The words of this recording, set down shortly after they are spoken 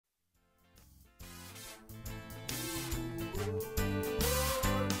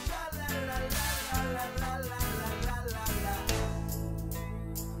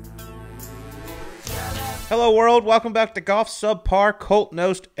Hello, world. Welcome back to Golf Subpar. Colt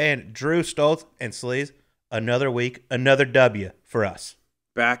Knost and Drew Stoltz and Sleaze. Another week, another W for us.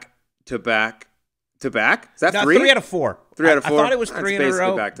 Back to back to back? Is that No, three? 3 out of 4. 3 out of 4? I thought it was 3 in a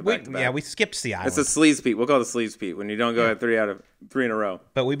row. Back to back to back. Yeah, we skipped Seattle. It's a sleaze Pete. We'll call it a sleaze Pete when you don't go at 3 out of 3 in a row.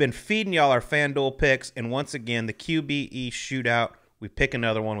 But we've been feeding y'all our FanDuel picks, and once again, the QBE shootout. We pick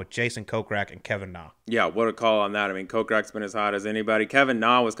another one with Jason Kokrak and Kevin Na. Yeah, what a call on that. I mean, Kokrak's been as hot as anybody. Kevin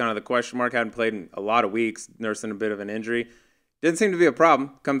Na was kind of the question mark. Hadn't played in a lot of weeks, nursing a bit of an injury. Didn't seem to be a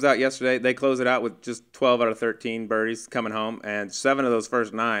problem. Comes out yesterday. They close it out with just 12 out of 13 birdies coming home, and 7 of those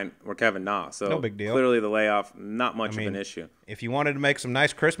first 9 were Kevin Na. So no big deal. Clearly the layoff, not much of an issue. If you wanted to make some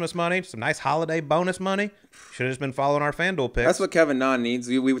nice Christmas money, some nice holiday bonus money, should have just been following our FanDuel picks. That's what Kevin Na needs.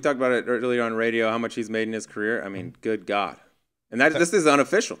 We talked about it earlier on radio, how much he's made in his career. I mean, good God. And this is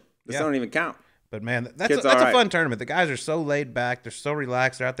unofficial. This don't even count. But, man, that's a fun tournament. The guys are so laid back. They're so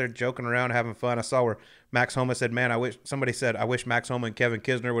relaxed. They're out there joking around, having fun. I saw where Max Homa said, man, I wish Max Homa and Kevin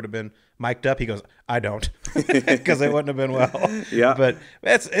Kisner would have been mic'd up. He goes, I don't, because they wouldn't have been well. Yeah. But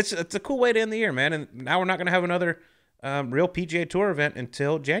it's a cool way to end the year, man. And now we're not going to have another real PGA Tour event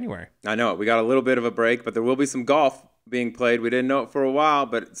until January. I know. We got a little bit of a break, but there will be some golf being played. We didn't know it for a while,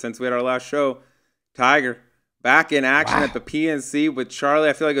 but since we had our last show, Tiger back in action at the PNC with Charlie.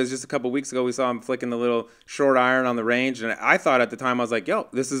 I feel like it was just a couple weeks ago we saw him flicking the little short iron on the range. And I thought at the time, I was like, yo,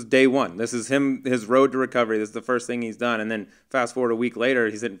 this is day one. This is his road to recovery. This is the first thing he's done. And then fast forward a week later,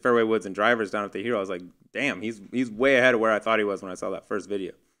 he's hitting fairway woods and drivers down at the Hero. I was like, damn, he's way ahead of where I thought he was when I saw that first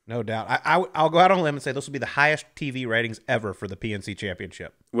video. No doubt. I'll go out on a limb and say this will be the highest TV ratings ever for the PNC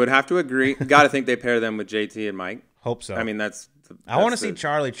Championship. Would have to agree. Got to think they pair them with JT and Mike. Hope so. I mean, I want to see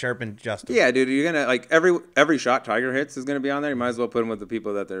Charlie chirping Justin. Yeah, dude, you're gonna like every shot Tiger hits is gonna be on there. You might as well put him with the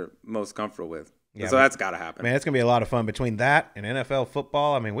people that they're most comfortable with. Yeah, so that's got to happen. Man, it's gonna be a lot of fun between that and NFL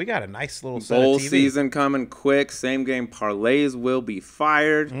football. I mean, we got a nice little set bowl of TV. Season coming quick. Same game parlays will be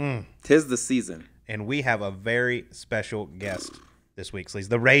fired. Tis the season, and we have a very special guest this week, Sleaze.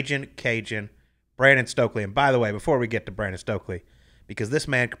 The Raging Cajun, Brandon Stokley. And by the way, before we get to Brandon Stokley, because this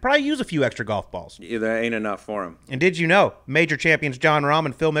man could probably use a few extra golf balls. Yeah, that ain't enough for him. And did you know, major champions John Rahm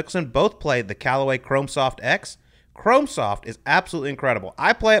and Phil Mickelson both played the Callaway Chrome Soft X? Chrome Soft is absolutely incredible.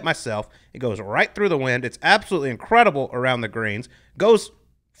 I play it myself. It goes right through the wind. It's absolutely incredible around the greens. Goes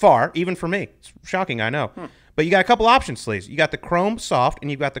far, even for me. It's shocking, I know. But you got a couple options, Sleaze. You got the Chrome Soft,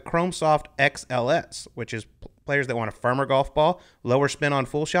 and you've got the Chrome Soft XLS, which is players that want a firmer golf ball, lower spin on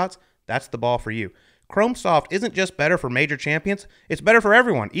full shots. That's the ball for you. Chrome Soft isn't just better for major champions, it's better for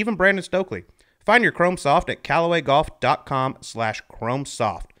everyone, even Brandon Stokley. Find your Chrome Soft at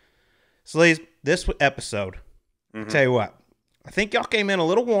CallawayGolf.com/ChromeSoft. Sleaze, this episode, tell you what, I think y'all came in a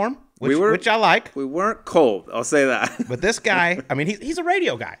little warm, which I like. We weren't cold, I'll say that. But this guy, I mean, he's a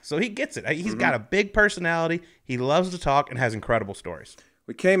radio guy, so he gets it. He's got a big personality. He loves to talk and has incredible stories.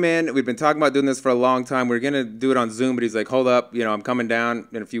 We came in. We've been talking about doing this for a long time. We were going to do it on Zoom, but he's like, hold up. I'm coming down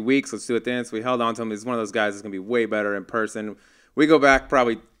in a few weeks. Let's do it then. So we held on to him. He's one of those guys that's going to be way better in person. We go back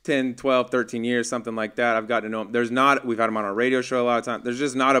probably 10, 12, 13 years, something like that. I've gotten to know him. We've had him on our radio show a lot of times. There's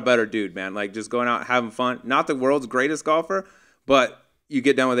just not a better dude, man. Like, just going out, having fun. Not the world's greatest golfer, but you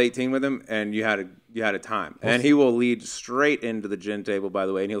get done with 18 with him, and you had a time. And he will lead straight into the gin table, by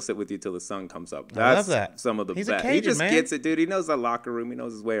the way, and he'll sit with you till the sun comes up. I love that. Some of the He's best. a Cajun, he just man. gets it, dude. He knows the locker room. He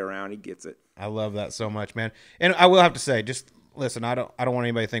knows his way around. He gets it. I love that so much, man. And I will have to say, just listen, I don't want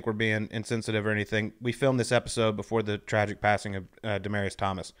anybody to think we're being insensitive or anything. We filmed this episode before the tragic passing of Demaryius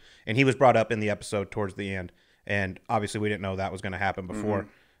Thomas, and he was brought up in the episode towards the end. And obviously, we didn't know that was going to happen before.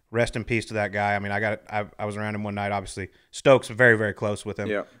 Rest in peace to that guy. I mean, I was around him one night. Obviously, Stokes very, very close with him.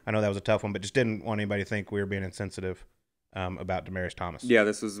 Yeah. I know that was a tough one, but just didn't want anybody to think we were being insensitive about Demaryius Thomas. Yeah,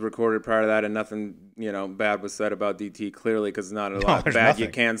 this was recorded prior to that, and nothing bad was said about DT clearly, because not a lot bad you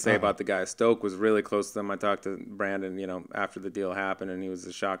can say about the guy. Stoke was really close to them. I talked to Brandon, after the deal happened, and he was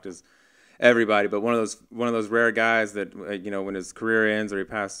as shocked as everybody. But one of those rare guys that when his career ends or he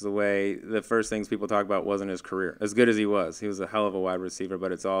passes away, the first things people talk about wasn't his career. As good as he was a hell of a wide receiver,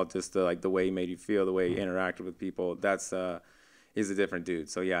 but it's all just the way he made you feel, the way he interacted with people. That's he's a different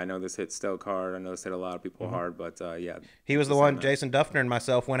dude. So yeah, I know this hit Stoke hard. I know this hit a lot of people hard, but yeah. He was the one Jason Duffner and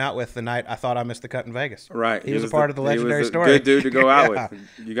myself went out with the night I thought I missed the cut in Vegas. Right. He was a part of the legendary story. Good dude to go out with.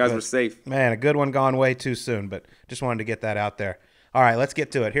 You guys were safe. Man, a good one gone way too soon, but just wanted to get that out there. All right, let's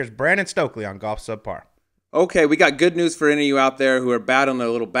get to it. Here's Brandon Stokley on Golf Subpar. Okay, we got good news for any of you out there who are battling a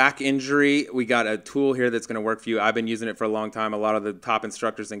little back injury. We got a tool here that's going to work for you. I've been using it for a long time. A lot of the top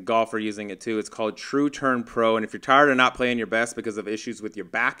instructors in golf are using it too. It's called True Turn Pro, and if you're tired of not playing your best because of issues with your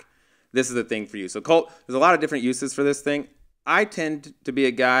back, this is the thing for you. So, Colt, there's a lot of different uses for this thing. I tend to be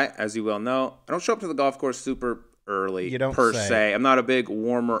a guy, as you well know, I don't show up to the golf course super early You don't per say. se. I'm not a big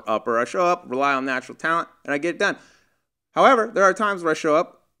warmer upper. I show up, rely on natural talent, and I get it done. However, there are times where I show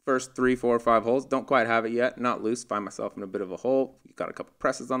up, first 3, 4, 5 holes, don't quite have it yet, not loose, find myself in a bit of a hole. You got a couple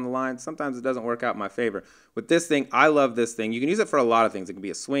presses on the line. Sometimes it doesn't work out in my favor. With this thing, I love this thing. You can use it for a lot of things. It can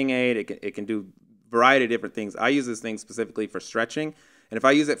be a swing aid. It can do a variety of different things. I use this thing specifically for stretching. And if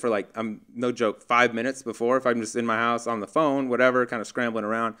I use it for, like, no joke, 5 minutes before, if I'm just in my house on the phone, whatever, kind of scrambling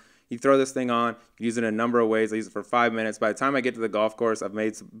around, you throw this thing on, you use it in a number of ways. I use it for 5 minutes. By the time I get to the golf course,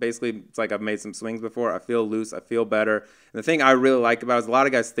 it's like I've made some swings before. I feel loose. I feel better. And the thing I really like about it is a lot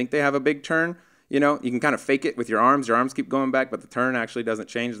of guys think they have a big turn. You know, you can kind of fake it with your arms. Your arms keep going back, but the turn actually doesn't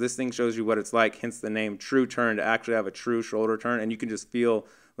change. This thing shows you what it's like, hence the name True Turn, to actually have a true shoulder turn. And you can just feel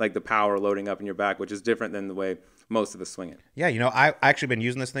like the power loading up in your back, which is different than the way most of us swing it. Yeah, you know, I actually been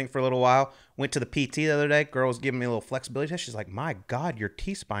using this thing for a little while. Went to the PT the other day. Girl was giving me a little flexibility test. She's like, my God, your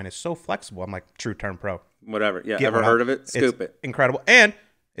T-spine is so flexible. I'm like, True Turn Pro. Whatever. Yeah, ever heard of it? Scoop it. Incredible. And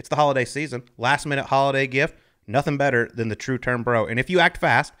it's the holiday season. Last minute holiday gift. Nothing better than the True Turn Pro. And if you act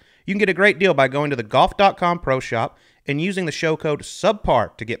fast, you can get a great deal by going to the Golf.com Pro Shop and using the show code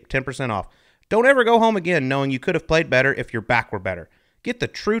SUBPAR to get 10% off. Don't ever go home again knowing you could have played better if your back were better. Get the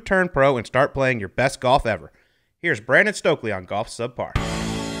True Turn Pro and start playing your best golf ever. Here's Brandon Stokley on Golf Subpar.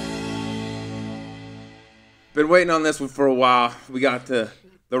 Been waiting on this one for a while. We got the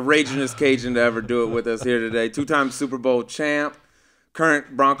ragingest Cajun to ever do it with us here today. 2-time Super Bowl champ,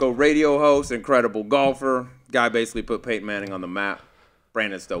 current Bronco radio host, incredible golfer. Guy basically put Peyton Manning on the map.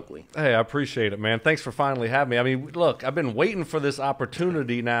 Brandon Stokley. Hey, I appreciate it, man. Thanks for finally having me. I mean, look, I've been waiting for this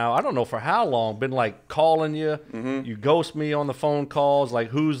opportunity now. I don't know for how long. Been like calling you. You ghost me on the phone calls. Like,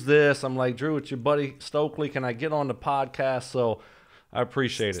 who's this? I'm like, Drew, it's your buddy Stokley. Can I get on the podcast? So I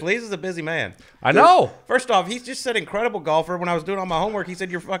appreciate it. Sleaze is a busy man. I know. First off, he's just said incredible golfer. When I was doing all my homework, he said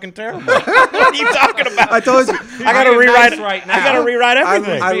you're fucking terrible. What are you talking about? I told you. I gotta rewrite nice right now. I gotta rewrite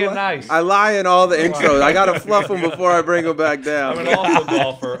everything. I lie in all the intros. I gotta fluff them before I bring them back down. I'm an awful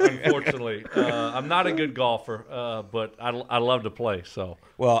golfer, unfortunately. I'm not a good golfer, but I love to play. So,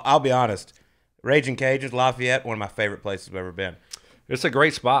 well, I'll be honest. Raging Cajuns, Lafayette, one of my favorite places I've ever been. it's a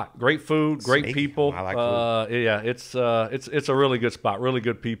great spot. Great food, great Sneaky. people. I like food. Yeah, it's a really good spot. Really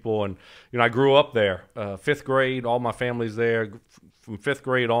good people, and I grew up there. 5th grade, all my family's there from 5th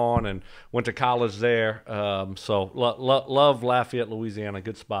grade on, and went to college there. So love Lafayette, Louisiana.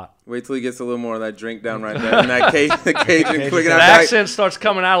 Good spot. Wait till he gets a little more of that drink down right there. And that Cajun. The accent starts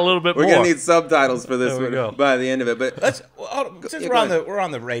coming out a little bit more. We're gonna need subtitles for this one by the end of it. But since we're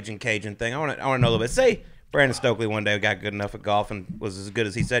on the Raging Cajun thing, I want to know a little bit. Say Brandon Stokley one day got good enough at golf and was as good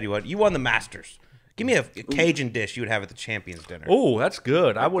as he said he would. You won the Masters. Give me a Cajun dish you would have at the Champions Dinner. Oh, that's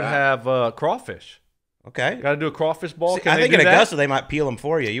good. I would have crawfish. Okay. Got to do a crawfish boil. See, I think in Augusta they might peel them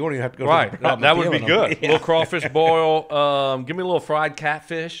for you. You won't even have to go right. to the That would be good. Yeah. A little crawfish boil. Give me a little fried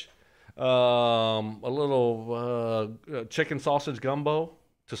catfish. A little chicken sausage gumbo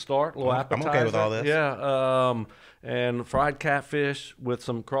to start. A little appetizer. I'm okay with all this. Yeah. And fried catfish with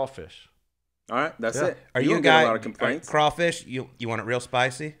some crawfish. All right, that's it. Are you a get guy? A lot of complaints. Crawfish? You want it real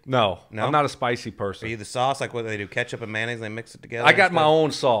spicy? No, I'm not a spicy person. Are you the sauce? Like what they do? Ketchup and mayonnaise? And they mix it together. I got my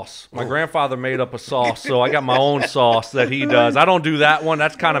own sauce. My grandfather made up a sauce, so I got my own sauce that he does. I don't do that one.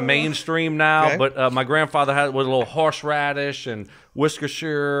 That's kind of mainstream now. Okay. But my grandfather had with a little horseradish and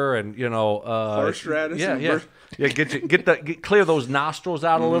Worcestershire and horseradish. Yeah. Clear those nostrils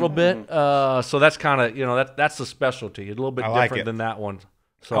out a little bit. So that's kind of that's the specialty. A little bit different than that one.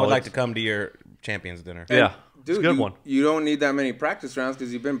 So I would like to come to your Champions Dinner. Yeah. Dude, it's a good one. You don't need that many practice rounds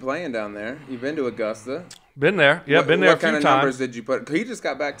because you've been playing down there. You've been to Augusta. Been there. Yeah, been there a few times. What kind of numbers did you put? He just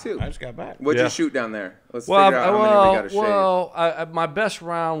got back, too. I just got back. What'd you shoot down there? Let's figure out how many we got to shave. Well, my best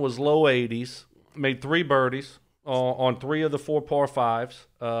round was low 80s. Made 3 birdies on 3 of the 4 par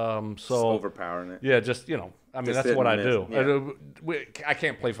 5s. So overpowering it. Yeah, just, that's what I do. Yeah. I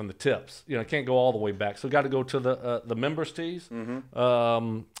can't play from the tips. I can't go all the way back. So got to go to the members' tees. But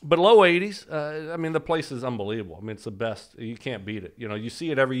low 80s, the place is unbelievable. It's the best. You can't beat it. You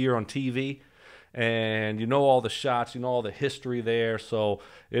see it every year on TV, and you know all the shots, you know all the history there. So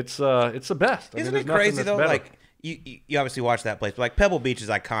it's the best. Isn't it crazy, though? Better. Like, you obviously watch that place. But like Pebble Beach is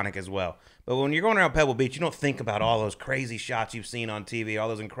iconic as well. But when you're going around Pebble Beach, you don't think about all those crazy shots you've seen on TV, all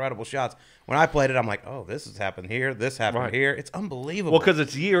those incredible shots. When I played it, I'm like, oh, this has happened here, this happened here. It's unbelievable. Well, because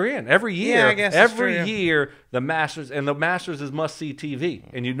it's year in. Every year, yeah, I guess every year, the Masters is must-see TV.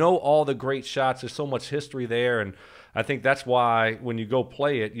 And you know all the great shots. There's so much history there. And I think that's why when you go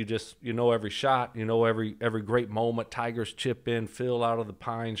play it, you know every shot, you know every great moment. Tiger's chip in, Phil out of the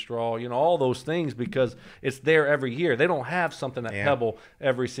pine straw, you know, all those things, because it's there every year. They don't have something at Pebble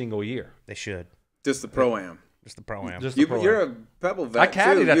every single year. They should. Just the Pro-Am. Just the Pro-Am. You're a Pebble vet, I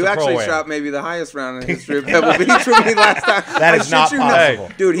caddied at You the actually Pro-Am. shot maybe the highest round in the history of Pebble Beach with me last time. That is not possible.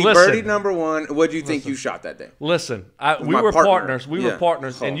 Dude, he Listen. birdied number 1. What do you think you shot that day? Listen, we my were partner. partners. We were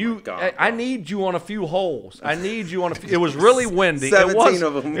partners, Oh and my God, I need you on a few holes. I need you on a few. It was really windy. 17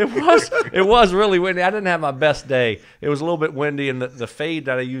 of them. It was really windy. I didn't have my best day. It was a little bit windy, and the fade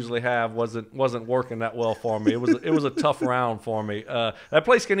that I usually have wasn't working that well for me. It was a tough round for me. That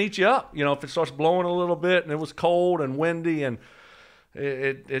place can eat you up, you know, if it starts blowing a little bit, and it was cold and windy, and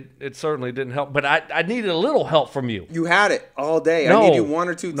it certainly didn't help. But I needed a little help from you. You had it all day. No, I need you 1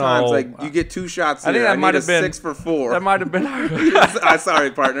 or 2 times. no. Like, you get 2 shots I here. think that I might need have a been 6 for 4. That might have been. I'm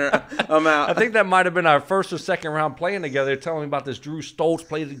sorry, partner. I'm out. I think that might have been our first or second round playing together. They're telling me about this Drew Stoltz,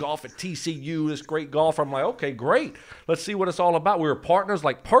 played the golf at TCU, this great golfer. I'm like, okay, great. Let's see what it's all about. We were partners,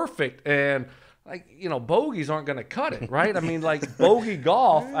 like perfect. And, like, you know, bogeys aren't going to cut it, right? I mean, like, bogey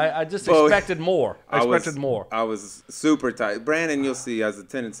golf, I just expected more. I expected more. I was super tight. Brandon, you'll see, has a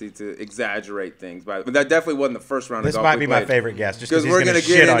tendency to exaggerate things. But that definitely wasn't the first round of This golf might we be my played. favorite guest, just Because because we're going to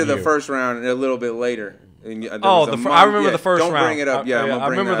get into the first round a little bit later. And I remember the first round. Don't bring it up. Yeah, I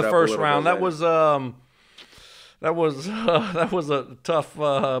remember the first round. That was that was a tough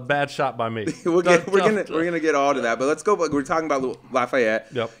bad shot by me. we're gonna get all to that, but let's go. We're talking about Lafayette.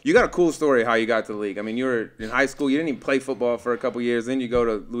 Yep. You got a cool story how you got to the league. I mean, you were in high school. You didn't even play football for a couple years. Then you go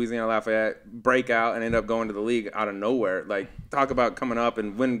to Louisiana Lafayette, break out, and end up going to the league out of nowhere. Like, talk about coming up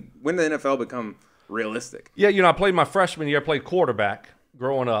and when did the NFL become realistic? Yeah, you know, I played my freshman year. I played quarterback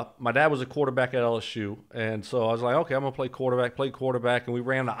growing up. My dad was a quarterback at LSU, and so I was like, okay, I'm gonna play quarterback, and we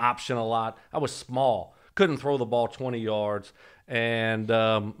ran the option a lot. I was small. Couldn't throw the ball 20 yards. And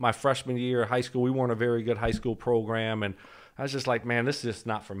my freshman year of high school, we weren't a very good high school program. And I was just like, man, this is just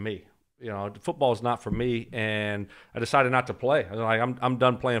not for me. You know, football is not for me. And I decided not to play. I was like, I'm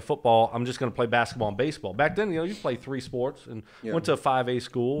done playing football. I'm just going to play basketball and baseball. Back then, you know, you played 3 sports and went to a 5A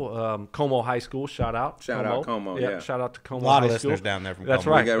school, Como High School. Shout out Como. Yeah. Shout out to Como. A lot of High School. listeners down there from That's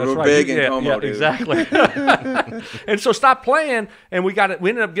Como. right. We're big in Como, dude. Exactly. And so stopped playing, and we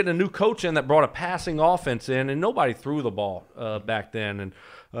ended up getting a new coach in that brought a passing offense in, and nobody threw the ball back then. And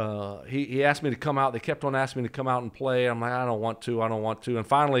he asked me to come out. They kept on asking me to come out and play. I'm like, I don't want to. And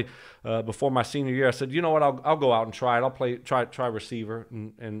finally, before my senior year, I said, you know what? I'll go out and try it. I'll try receiver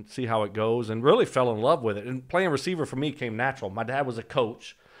and see how it goes. And really fell in love with it. And playing receiver for me came natural. My dad was a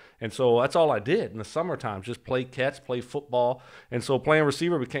coach. And so that's all I did in the summertime, just play catch, play football. And so playing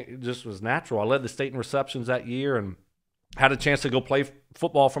receiver was natural. I led the state in receptions that year and had a chance to go play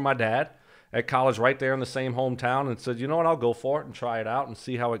football for my dad at college right there in the same hometown, and said, you know what, I'll go for it and try it out and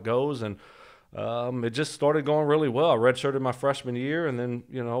see how it goes. And it just started going really well. I redshirted my freshman year and then,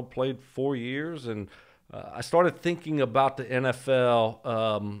 you know, played 4 years. And I started thinking about the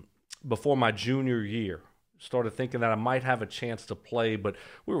NFL before my junior year. Started thinking that I might have a chance to play, but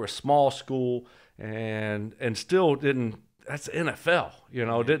we were a small school and still didn't. That's the NFL, you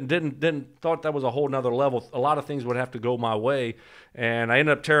know. Didn't thought that was a whole nother level. A lot of things would have to go my way, and I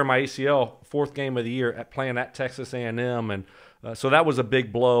ended up tearing my ACL 4th game of the year playing at Texas A&M, and so that was a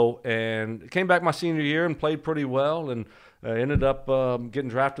big blow. And came back my senior year and played pretty well, and ended up getting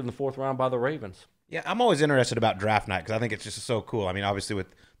drafted in the 4th round by the Ravens. Yeah, I'm always interested about draft night because I think it's just so cool. I mean, obviously with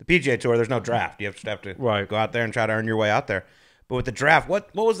the PGA Tour, there's no draft. You just have to go out there and try to earn your way out there. But with the draft,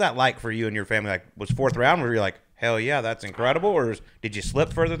 what was that like for you and your family? Like, was 4th round where you're like, hell yeah, that's incredible, or did you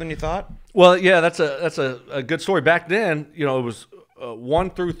slip further than you thought? Well, yeah, that's a good story. Back then, you know, it was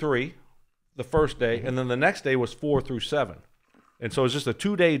 1 through 3 the first day, and then the next day was 4 through 7. And so it was just a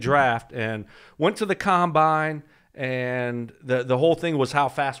 2-day draft, and went to the combine, and the whole thing was how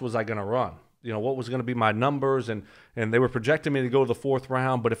fast was I going to run? You know, what was going to be my numbers, and they were projecting me to go to the 4th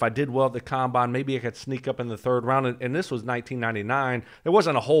round, but if I did well at the combine, maybe I could sneak up in the 3rd round. And this was 1999. There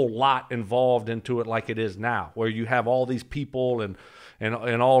wasn't a whole lot involved into it like it is now, where you have all these people and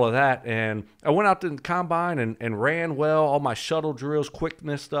all of that. And I went out to the combine and ran well. All my shuttle drills,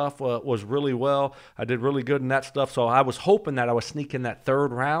 quickness stuff was really well. I did really good in that stuff. So I was hoping that I would sneak in that 3rd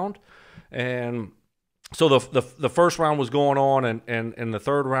round. And so the 1st round was going on, and the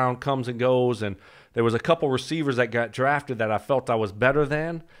 3rd round comes and goes, and there was a couple receivers that got drafted that I felt I was better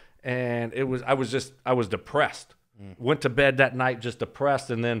than, and I was depressed. Went to bed that night just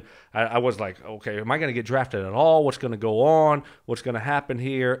depressed, and then I was like, okay, am I going to get drafted at all? What's going to go on? What's going to happen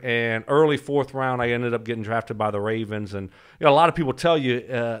here? And early 4th round, I ended up getting drafted by the Ravens. And a lot of people tell you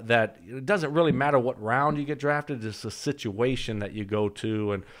that it doesn't really matter what round you get drafted. It's a situation that you go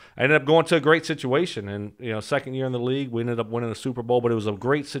to. And I ended up going to a great situation. And, second year in the league, we ended up winning a Super Bowl. But it was a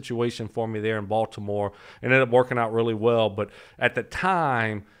great situation for me there in Baltimore. It ended up working out really well. But at the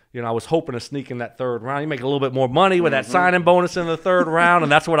time, I was hoping to sneak in that 3rd round. You make a little bit more money with that signing bonus in the 3rd round, and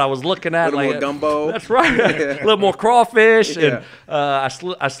that's what I was looking at. A little more gumbo. That's right. A little more crawfish. Yeah. And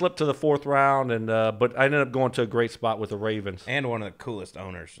I slipped to the 4th round, and but I ended up going to a great spot with the Ravens. And one of the coolest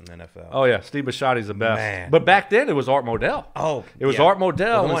owners in the NFL. Oh, yeah. Steve Bisciotti's the best. Man. But back then, it was Art Modell. Oh, it was Art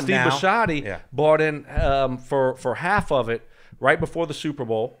Modell, and Steve Bisciotti Bisciotti bought in for half of it right before the Super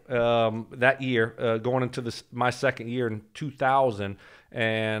Bowl that year, going into my second year in 2000.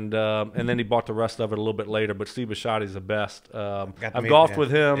 And then he bought the rest of it a little bit later. But Steve Bisciotti's the best. I've golfed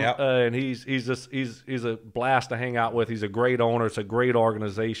with him, and he's a blast to hang out with. He's a great owner. It's a great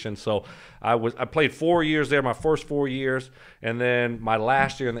organization. So I played 4 years there, my first 4 years, and then my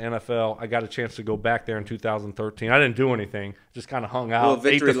last year in the NFL, I got a chance to go back there in 2013. I didn't do anything, just kind of hung out,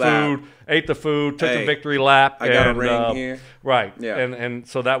 ate the food, took the victory lap. I got a ring here. Right, yeah. And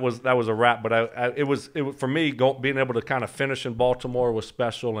so that was a wrap. But it was for me being able to kind of finish in Baltimore was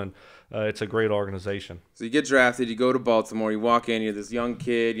special, and it's a great organization. So you get drafted, you go to Baltimore, you walk in, you're this young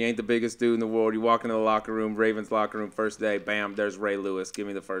kid, you ain't the biggest dude in the world, you walk into the locker room, Ravens locker room, first day, bam, there's Ray Lewis. Give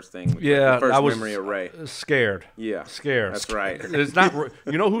me the first thing. Yeah, the first I was memory of Ray. Scared. Yeah, scared. That's right. It's not.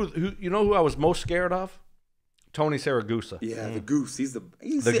 You know who I was most scared of? Tony Saragusa. Yeah, the Goose. He seems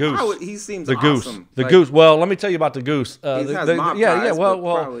the awesome. The Goose. Well, let me tell you about the Goose. He has mob ties,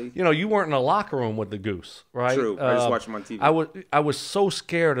 well, you weren't in a locker room with the Goose, right? True. I just watched him on TV. I was so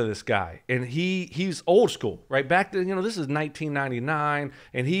scared of this guy, and he's old school, right? Back then, this is 1999,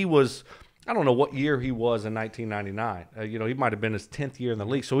 and he was. I don't know what year he was in 1999. He might have been his 10th year in the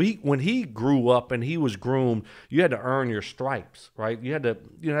league. So when he grew up and he was groomed, you had to earn your stripes, right? You had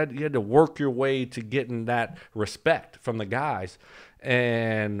to work your way to getting that respect from the guys.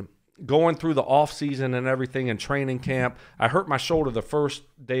 And going through the off season and everything in training camp, I hurt my shoulder the first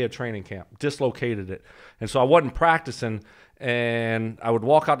day of training camp, dislocated it, and so I wasn't practicing. And I would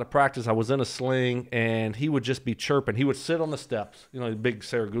walk out to practice. I was in a sling, and he would just be chirping. He would sit on the steps. The big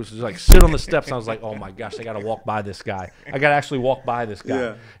Saragusa is like, sit on the steps. And I was like, oh, my gosh, I got to walk by this guy. I got to actually walk by this guy.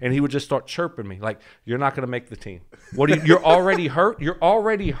 Yeah. And he would just start chirping me, like, you're not going to make the team. You're already hurt? You're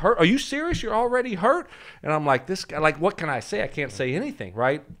already hurt? Are you serious? You're already hurt? And I'm like, this guy, like, what can I say? I can't say anything,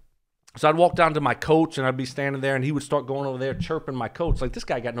 right? So I'd walk down to my coach, and I'd be standing there, and he would start going over there chirping my coach. Like, this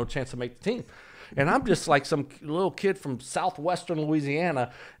guy got no chance to make the team. And I'm just like some little kid from southwestern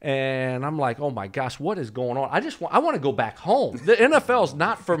Louisiana, and I'm like, oh my gosh, what is going on? I want to go back home. The NFL's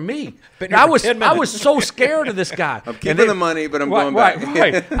not for me. I was so scared of this guy. I'm keeping the money, but I'm going back.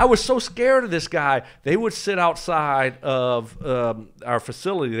 Right. I was so scared of this guy. They would sit outside of our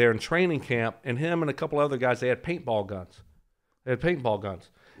facility there in training camp, and him and a couple other guys, they had paintball guns.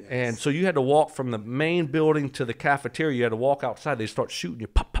 Yes. And so you had to walk from the main building to the cafeteria. You had to walk outside. They start shooting you,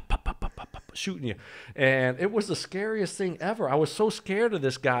 pop, pop, pop, pop, pop, pop, pop, shooting you. And it was the scariest thing ever. I was so scared of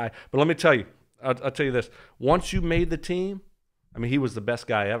this guy. But let me tell you, I'll tell you this. Once you made the team, I mean, he was the best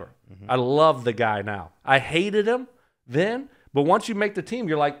guy ever. Mm-hmm. I love the guy now. I hated him then, but once you make the team,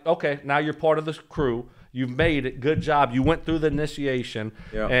 you're like, okay, now you're part of this crew. You've made it. Good job. You went through the initiation.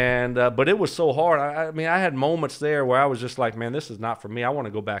 Yeah. And but it was so hard. I mean, I had moments there where I was just like, man, this is not for me. I want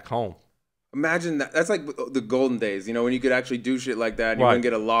to go back home. Imagine that. That's like the golden days, when you could actually do shit like that and you wouldn't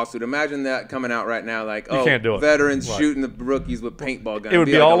get a lawsuit. Imagine that coming out right now, like, you can't do it. Veterans shooting the rookies with paintball guns. It would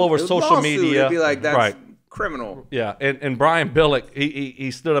be all over social media. It'd be like, that's criminal. Yeah, and Brian Billick,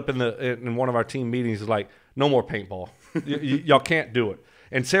 he stood up in one of our team meetings, he's like, no more paintball. Y'all can't do it.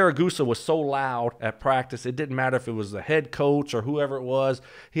 And Saragusa was so loud at practice, it didn't matter if it was the head coach or whoever it was.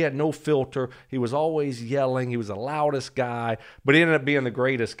 He had no filter. He was always yelling. He was the loudest guy, but he ended up being the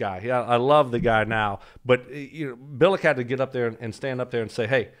greatest guy. I love the guy now. But Billick had to get up there and stand up there and say,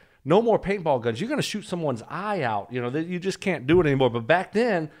 hey, no more paintball guns. You're going to shoot someone's eye out. You just can't do it anymore. But back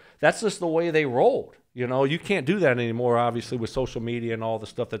then, that's just the way they rolled. You can't do that anymore, obviously, with social media and all the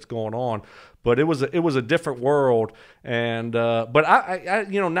stuff that's going on. But it was a different world, and but I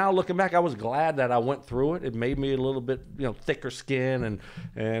now looking back, I was glad that I went through it. It made me a little bit thicker skin,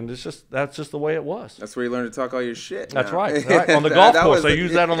 and that's just the way it was. That's where you learn to talk all your shit. That's right. On the golf course, I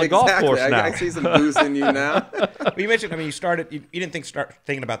use that on the golf course now. I see some goose in you now. But you mentioned, you didn't start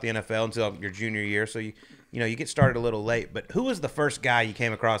thinking about the NFL until your junior year, so you you get started a little late, but who was the first guy you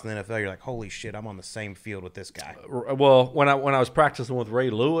came across in the NFL? You're like, holy shit, I'm on the same field with this guy. Well, when I was practicing with Ray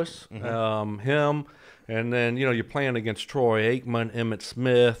Lewis, him, and then you're playing against Troy Aikman, Emmitt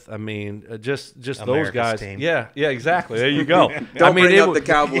Smith. I mean, just America's those guys. team. Yeah, exactly. There you go. Don't bring up the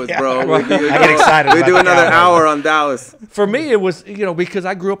Cowboys, bro. I get excited. We do another hour on Dallas. For me, it was because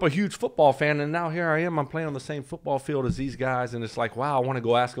I grew up a huge football fan, and now here I am. I'm playing on the same football field as these guys, and it's like, wow, I want to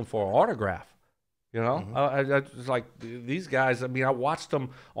go ask them for an autograph. I was like, these guys, I mean, I watched them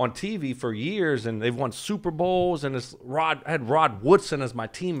on TV for years, and they've won Super Bowls, and I had Rod Woodson as my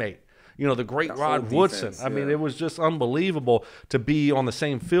teammate. The great Rod Woodson. I mean, it was just unbelievable to be on the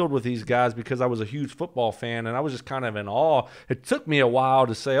same field with these guys because I was a huge football fan, and I was just kind of in awe. It took me a while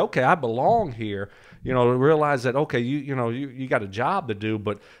to say, okay, I belong here, to realize that, okay, you got a job to do.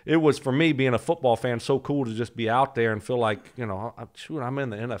 But it was, for me, being a football fan, so cool to just be out there and feel like, I'm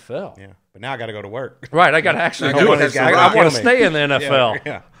in the NFL. Yeah. But now I got to go to work. Right, I got to actually do it. I want to stay in the NFL.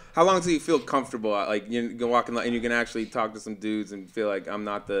 Yeah. How long till you feel comfortable? Like you can walk in and you can actually talk to some dudes and feel like I'm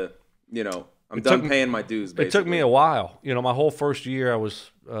not the, I'm done paying my dues. Basically. It took me a while. My whole first year I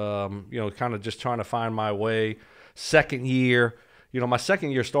was, kind of just trying to find my way. Second year, my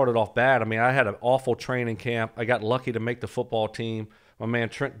second year started off bad. I mean, I had an awful training camp. I got lucky to make the football team. My man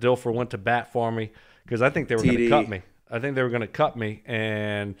Trent Dilfer went to bat for me because I think they were going to cut me.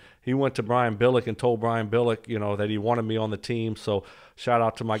 And he went to Brian Billick and told Brian Billick, that he wanted me on the team. So shout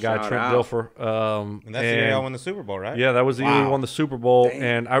out to my guy Trent Dilfer. And that's the year y'all won the Super Bowl, right? Yeah, that was the year we won the Super Bowl.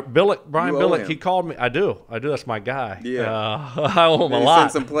 Damn. And Brian Billick, he called me. I do. That's my guy. Yeah, I owe him a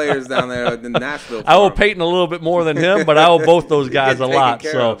lot. Sent some players down there in Nashville. I owe Peyton a little bit more than him, but I owe both those guys a lot.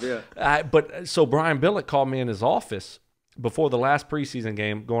 So Brian Billick called me in his office before the last preseason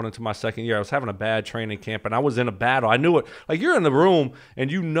game going into my second year. I was having a bad training camp, and I was in a battle. I knew it. Like, you're in the room,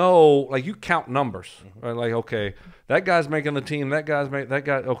 and like, you count numbers. Right? Like, okay, that guy's making the team. That guy.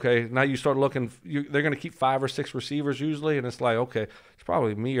 Okay, now you start looking. They're going to keep 5 or 6 receivers usually, and it's like, okay, it's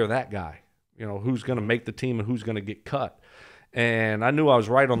probably me or that guy, who's going to make the team and who's going to get cut. And I knew I was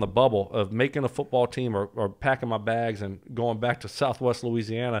right on the bubble of making a football team or packing my bags and going back to Southwest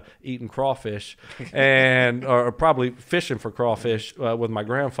Louisiana, eating crawfish, or probably fishing for crawfish with my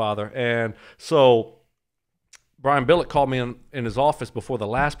grandfather. And so Brian Billick called me in his office before the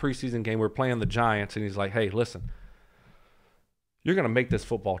last preseason game. We were playing the Giants, and he's like, hey, listen, you're going to make this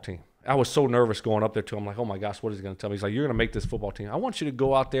football team. I was so nervous going up there to him, like, oh my gosh, what is he going to tell me? He's like, you're going to make this football team. I want you to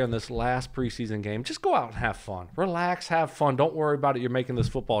go out there in this last preseason game. Just go out and have fun. Relax, have fun. Don't worry about it. You're making this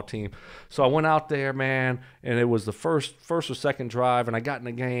football team. So I went out there, man, and it was the first or second drive, and I got in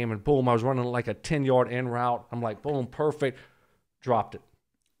the game, and boom, I was running like a 10-yard in route. I'm like, boom, perfect. Dropped it.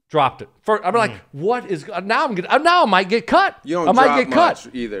 I'm like, what is now? Now I might get cut. You don't I might drop get cut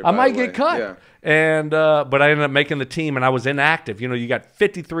much either. I might the way. get cut. Yeah. And but I ended up making the team, and I was inactive. You got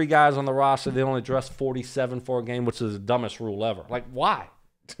 53 guys on the roster. They only dress 47 for a game, which is the dumbest rule ever. Like, why?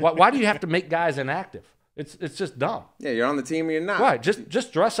 Why do you have to make guys inactive? It's just dumb. Yeah, you're on the team or you're not. Right.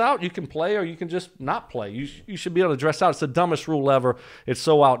 Just dress out. You can play or you can just not play. You should be able to dress out. It's the dumbest rule ever. It's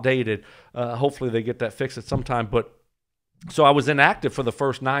so outdated. Hopefully they get that fixed at some time. But so I was inactive for the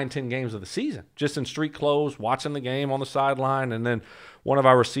first 9-10 games of the season, just in street clothes, watching the game on the sideline. And then one of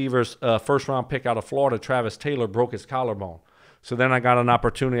our receivers, first-round pick out of Florida, Travis Taylor, broke his collarbone. So then I got an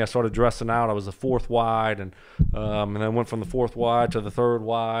opportunity. I started dressing out. I was the 4th wide, and then went from the 4th wide to the 3rd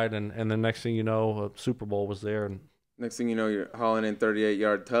wide. And then next thing you know, Super Bowl was there. And next thing you know, you're hauling in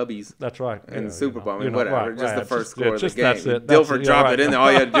 38-yard tubbies. That's right. In the Super Bowl. I mean, whatever. Right, just right. the first score of the game. That's it. Dilfer dropped it in there.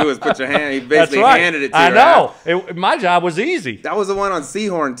 All you had to do was put your hand. He basically handed it to you. I know. My job was easy. That was the one on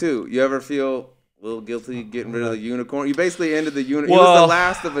Seahorn, too. You ever feel a little guilty getting rid of the unicorn? You basically ended the unicorn. Well, it was the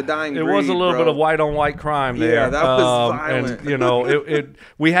last of a dying breed, it was a little bit of white-on-white crime there. Yeah, that was violent. And,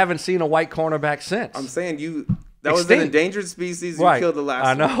 we haven't seen a white cornerback since. I'm saying that was an endangered species. You killed the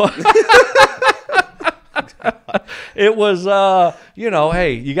last one. I know. It was,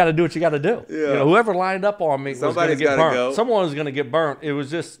 hey, you got to do what you got to do. Yeah. Whoever lined up on me was going to get burnt. Go. Someone was going to get burnt. It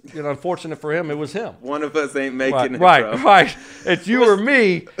was just, unfortunate for him. It was him. One of us ain't making it. Right. It's you or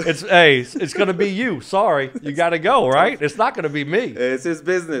me. It's going to be you. Sorry, you got to go. Right. It's not going to be me. It's his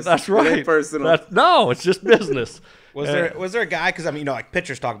business. That's right. It ain't personal. No, it's just business. Was there a guy? Because like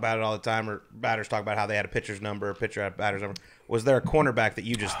pitchers talk about it all the time, or batters talk about how they had a pitcher's number, a pitcher had a batter's number. Was there a cornerback that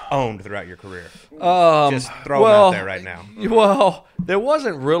you just owned throughout your career? Just throw him out there right now. Well, there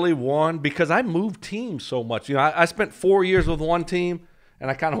wasn't really one because I moved teams so much. I spent 4 years with one team, and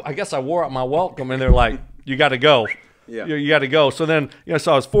I guess I wore out my welcome, and they're like, "You got to go." Yeah. You got to go. So then,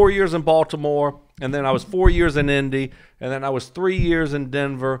 so I was 4 years in Baltimore. And then I was 4 years in Indy, and then I was 3 years in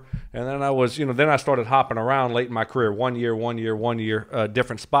Denver, and then I was, then I started hopping around late in my career, 1 year,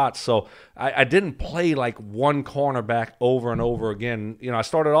 different spots. So I didn't play like one cornerback over and over again. I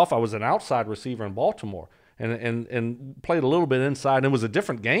started off, I was an outside receiver in Baltimore, and played a little bit inside, and it was a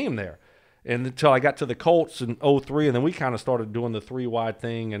different game there. And until I got to the Colts in 03, and then we kind of started doing the 3-wide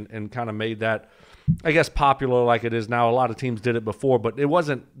thing and kind of made that, I guess, popular like it is now. A lot of teams did it before, but it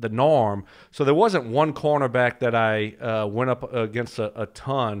wasn't the norm. So there wasn't one cornerback that I went up against a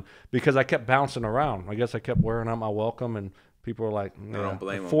ton because I kept bouncing around. I guess I kept wearing out my welcome, and people were like, I don't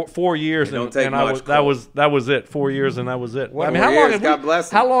blame them. 4 years, that was it. 4 years, and that was it. Well,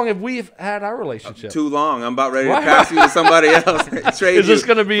 how long have we had our relationship? Too long. I'm about ready to pass you to somebody else. Trade is this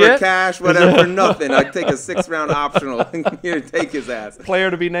going to be for it? Cash, whatever, for nothing. I'd take a 6th-round optional and here, take his ass. Player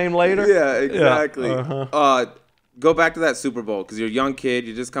to be named later? Yeah, exactly. Yeah. Go back to that Super Bowl because you're a young kid.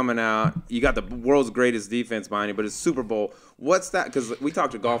 You're just coming out. You got the world's greatest defense behind you, but it's Super Bowl. What's that? Because we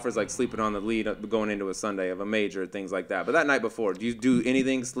talk to golfers like sleeping on the lead going into a Sunday of a major, things like that. But that night before, do you do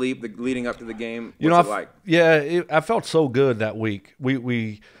anything leading up to the game? What's it like? Yeah, I felt so good that week.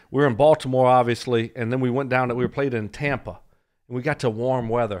 We were in Baltimore, obviously, and then we went down. We were played in Tampa. We got to warm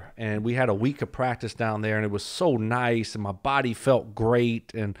weather, and we had a week of practice down there, and it was so nice, and my body felt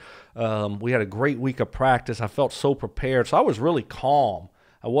great, and we had a great week of practice. I felt so prepared, so I was really calm.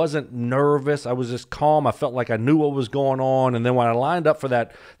 I wasn't nervous. I was just calm. I felt like I knew what was going on, and then when I lined up for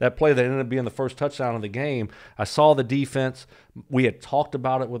that play that ended up being the first touchdown of the game, I saw the defense. We had talked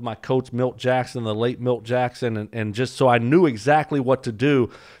about it with my coach, Milt Jackson, the late Milt Jackson, and just so I knew exactly what to do.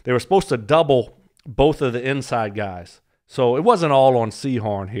 They were supposed to double both of the inside guys. So it wasn't all on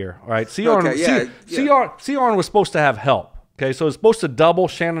Sehorn here, all right? Sehorn was supposed to have help, okay? So it was supposed to double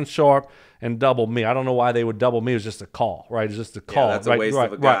Shannon Sharpe and double me. I don't know why they would double me. It was just a call, right? It's just a call. Yeah, that's a waste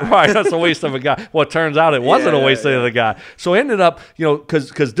of a guy. Right, that's a waste of a guy. Well, it turns out it wasn't a waste of the guy. So it ended up,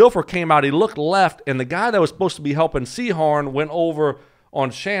 because Dilfer came out, he looked left, and the guy that was supposed to be helping Sehorn went over on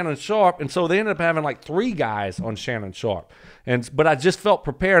Shannon Sharpe, and so they ended up having like 3 guys on Shannon Sharpe. But I just felt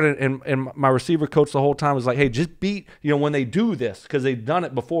prepared, and my receiver coach the whole time was like, hey, just beat, when they do this, because they've done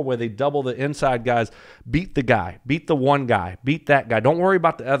it before where they double the inside guys, beat the guy, beat the one guy, beat that guy. Don't worry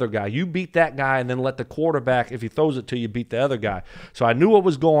about the other guy. You beat that guy, and then let the quarterback, if he throws it to you, beat the other guy. So I knew what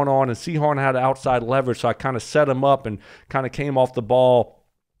was going on, and Sehorn had outside leverage, so I kind of set him up and kind of came off the ball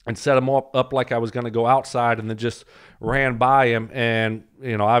and set him up like I was going to go outside, and then just ran by him. And,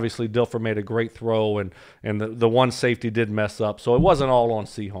 obviously Dilfer made a great throw, and the one safety did mess up. So it wasn't all on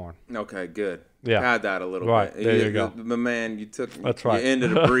Sehorn. Okay, good. Yeah. Had that a little right. bit. There you go. But man, you took That's right. you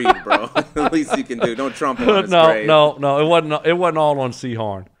ended the breed, bro. The least you can do. Don't trample on his grave. No. It wasn't all on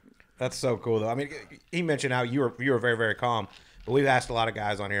Sehorn. That's so cool, though. I mean, he mentioned how you were very, very calm. But we've asked a lot of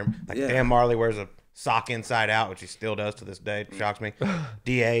guys on here. Like Dan Marley wears a sock inside out, which he still does to this day. It shocks me.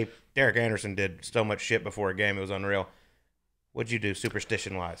 Derek Anderson did so much shit before a game. It was unreal. What'd you do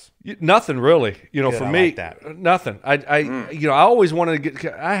superstition-wise? Nothing really. For me, like that. Nothing. I always wanted to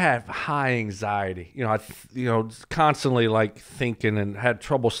get. I have high anxiety. Constantly like thinking, and had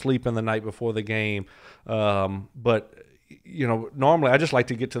trouble sleeping the night before the game. But normally I just like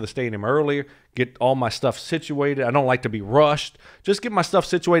to get to the stadium earlier, get all my stuff situated. I don't like to be rushed. Just get my stuff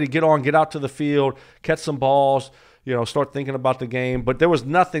situated, get out to the field, catch some balls, start thinking about the game. But there was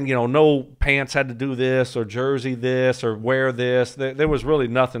nothing, no pants had to do this or jersey this or wear this. There was really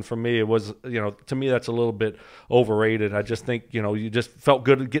nothing for me. It was, to me that's a little bit overrated. I just think, you just felt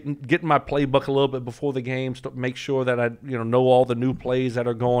good getting my playbook a little bit before the game, make sure that I, know all the new plays that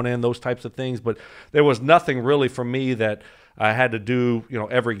are going in, those types of things. But there was nothing really for me that I had to do,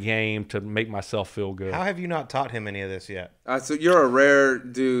 every game to make myself feel good. How have you not taught him any of this yet? So you're a rare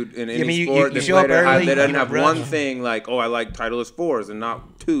dude in any sport you show up early, that doesn't have one thing like, I like Titleist 4s and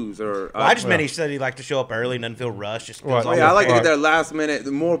not 2s. Or I just meant he said he liked to show up early and doesn't feel rushed. Just I like to get there last minute,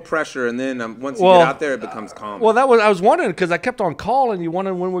 the more pressure, and then once you get out there, it becomes calm. Well, I was wondering because I kept on calling. You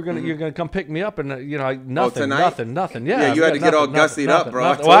wondering when you're gonna come pick me up, and nothing. Yeah, you had to get all gussied up, bro.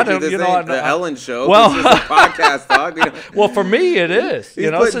 Nothing. I told you this ain't the Ellen show. This is a podcast, dog. Well, for me, it is.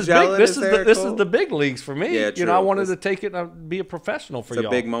 This is big. This is the big leagues for me. Yeah, true. I wanted to take it and be a professional for y'all. It's a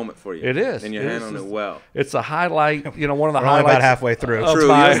big moment for you. It is. And you're handling it well. It's a highlight. One of the We're highlights. about halfway through.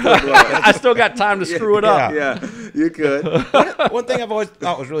 True. I still got time to screw it up. Yeah, you could. One thing I've always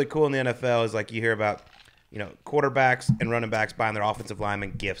thought was really cool in the NFL is like you hear about, quarterbacks and running backs buying their offensive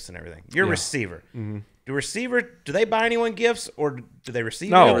linemen gifts and everything. You're a receiver. Mm-hmm. Do they buy anyone gifts, or do they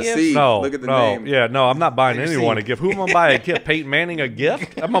receive any gifts? No, look at the name. Yeah, no, I'm not buying anyone a gift. Who am I buying a gift? Peyton Manning a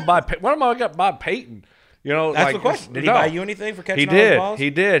gift? I'm gonna buy. What am I gonna buy Peyton? That's the question. Did he buy you anything for catching all those balls? He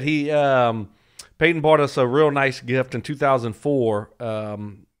did. Peyton bought us a real nice gift in 2004.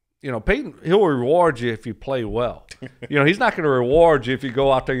 Peyton, he'll reward you if you play well. He's not going to reward you if you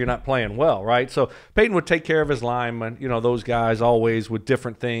go out there you're not playing well, right? So Peyton would take care of his linemen, those guys always with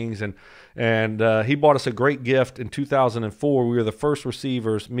different things. And he bought us a great gift in 2004. We were the first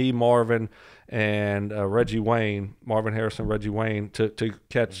receivers, me, Marvin, and Reggie Wayne, Marvin Harrison, Reggie Wayne, to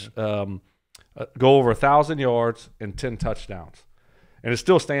catch, go over 1,000 yards and 10 touchdowns. And it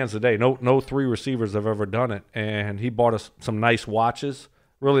still stands today. No three receivers have ever done it. And he bought us some nice watches.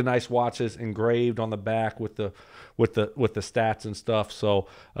 Really nice watches engraved on the back with the stats and stuff. So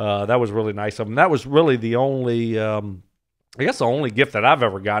that was really nice of him. That was really the only I guess the only gift that I've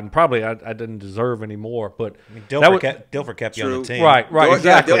ever gotten. Probably I didn't deserve any more, but Dilfer kept you on the team. Right,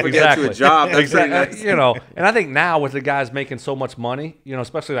 exactly. Dilfer gets you a job. That's exactly. Nice. And I think now with the guys making so much money,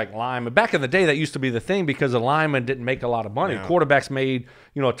 especially like linemen. Back in the day, that used to be the thing because the linemen didn't make a lot of money. Yeah. Quarterbacks made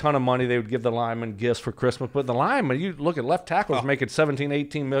a ton of money. They would give the linemen gifts for Christmas, but the linemen, you look at left tackles making $17,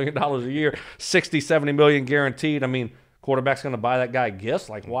 $18 million a year, 60, 70 million guaranteed. I mean, quarterback's going to buy that guy gifts.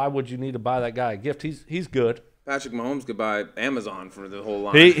 Like, why would you need to buy that guy a gift? He's good. Patrick Mahomes could buy Amazon for the whole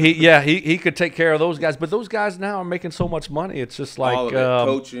line. He could take care of those guys, but those guys now are making so much money. It's just like all of it.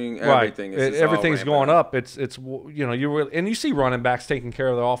 Coaching, everything. Right. Everything's going up. It's you really, and you see running backs taking care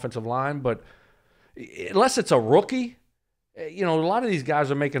of their offensive line, but unless it's a rookie, a lot of these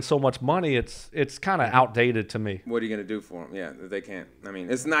guys are making so much money. It's kind of outdated to me. What are you going to do for them? Yeah, they can't. I mean,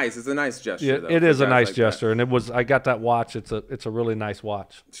 it's nice. It's a nice gesture. Yeah, though, it is a nice like gesture, and it was. I got that watch. It's a really nice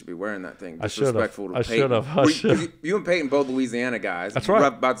watch. You should be wearing that thing. I should have. I should have. You and Peyton both Louisiana guys. That's right.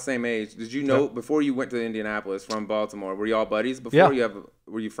 About the same age. Did you know before you went to Indianapolis from Baltimore? Were you all buddies before? Yeah.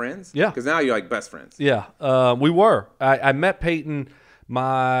 Were you friends? Yeah. Because now you're like best friends. Yeah. We were. I met Peyton.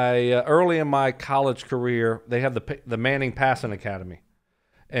 Early in my college career, they have the Manning Passing Academy.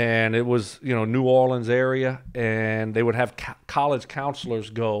 And it was, New Orleans area, and they would have college counselors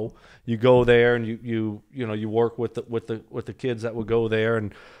go. You go there, and you work with the kids that would go there,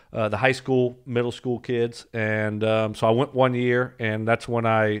 and the high school, middle school kids. And so I went 1 year, and that's when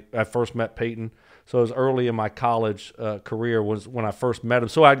I first met Peyton. So it was early in my college career was when I first met him.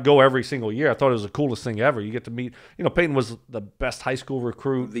 So I'd go every single year. I thought it was the coolest thing ever. You get to meet, Peyton was the best high school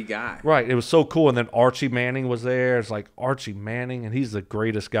recruit. The guy. Right. It was so cool. And then Archie Manning was there. It's like Archie Manning, and he's the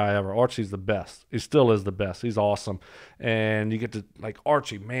greatest guy ever. Archie's the best. He still is the best. He's awesome. And you get to like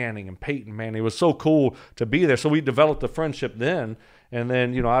Archie Manning and Peyton Manning. It was so cool to be there. So we developed a friendship then. And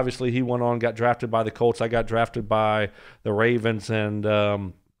then, obviously he went on, got drafted by the Colts. I got drafted by the Ravens.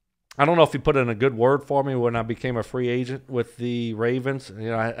 And I don't know if he put in a good word for me when I became a free agent with the Ravens.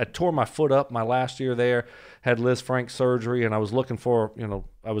 I tore my foot up my last year there, had Liz Frank surgery, and I was looking for,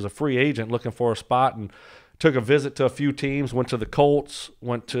 I was a free agent looking for a spot, and took a visit to a few teams, went to the Colts,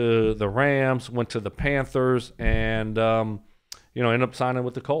 went to the Rams, went to the Panthers, and, ended up signing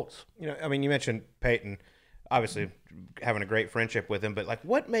with the Colts. You mentioned Peyton. Obviously, having a great friendship with him, but like,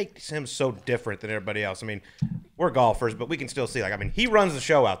 what makes him so different than everybody else? I mean, we're golfers, but we can still see. Like, he runs the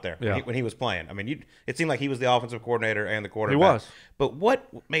show out there when he was playing. It seemed like he was the offensive coordinator and the quarterback. He was. But what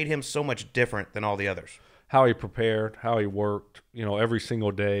made him so much different than all the others? How he prepared, how he worked. Every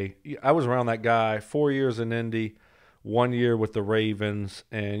single day. I was around that guy 4 years in Indy. 1 year with the Ravens,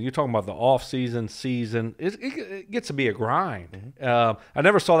 and you're talking about the off-season, season. It gets to be a grind. Mm-hmm. I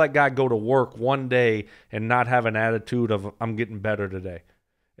never saw that guy go to work one day and not have an attitude of, I'm getting better today.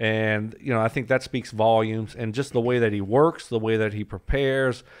 And, I think that speaks volumes, and just the way that he works, the way that he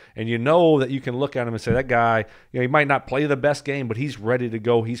prepares, and that you can look at him and say, that guy, he might not play the best game, but he's ready to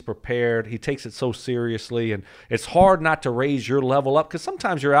go. He's prepared. He takes it so seriously, and it's hard not to raise your level up because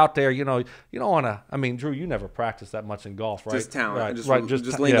sometimes you're out there, you don't want to. Drew, you never practiced that much in golf, right? Just talent. Right.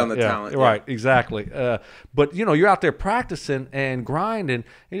 Just leaned on the talent. Right, exactly. But, you're out there practicing and grinding, and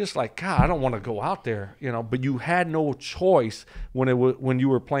you're just like, God, I don't want to go out there, but you had no choice when you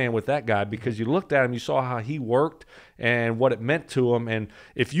were playing with that guy because you looked at him, you saw how he worked and what it meant to him. And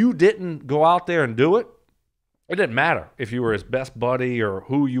if you didn't go out there and do it, it didn't matter if you were his best buddy or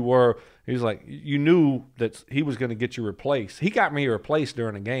who you were. He's like, you knew that he was going to get you replaced. He got me replaced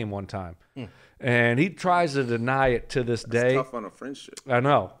during a game one time. And he tries to deny it to this day. That's tough on a friendship. I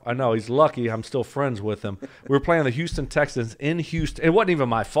know. He's lucky I'm still friends with him. We were playing the Houston Texans in Houston. It wasn't even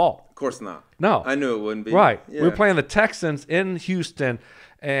my fault. Of course not. No. I knew it wouldn't be. Right. Yeah. We were playing the Texans in Houston,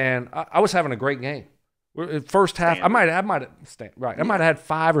 and I was having a great game. First half, I might have had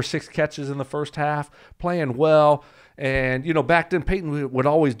 5 or 6 catches in the first half, playing well. And, you know, back then Peyton would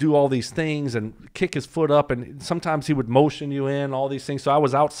always do all these things and kick his foot up, and sometimes he would motion you in, all these things. So I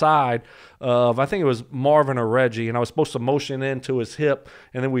was outside of, I think it was Marvin or Reggie, and I was supposed to motion into his hip,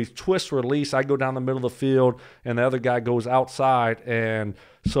 and then we twist release. I go down the middle of the field, and the other guy goes outside. And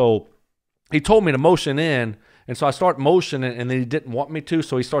so he told me to motion in, and so I start motioning, and then he didn't want me to,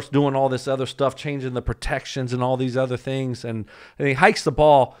 so he starts doing all this other stuff, changing the protections and all these other things, and he hikes the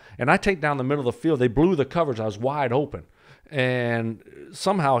ball, and I take down the middle of the field. They blew the coverage. I was wide open, and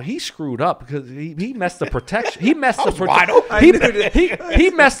somehow he screwed up because he messed the protection. He messed he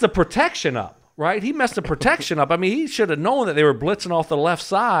messed the protection up. Right, he messed the protection up. I mean, he should have known that they were blitzing off the left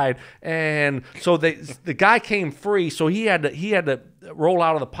side, and so the guy came free. So he had to roll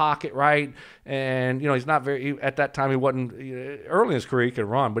out of the pocket, right? And you know, he's not very at that time. He wasn't early in his career. He could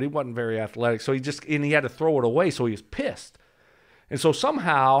run, but he wasn't very athletic. So he had to throw it away. So he was pissed, and so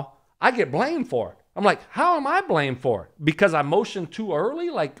somehow I get blamed for it. I'm like, how am I blamed for it? Because I motioned too early?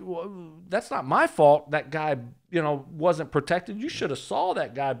 Like, that's not my fault. That guy, you know, wasn't protected. You should have saw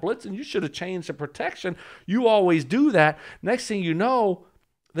that guy blitzing. You should have changed the protection. You always do that. Next thing you know,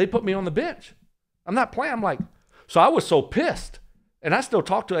 they put me on the bench. I'm not playing. I'm like, so I was so pissed. And I still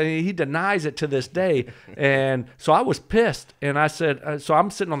talk to him. And he denies it to this day. And so I was pissed. And I said, so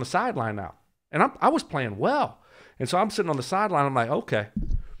I'm sitting on the sideline now. And I was playing well. And so I'm sitting on the sideline. I'm like, okay,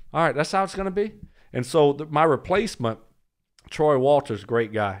 all right, that's how it's going to be. And so my replacement, Troy Walters,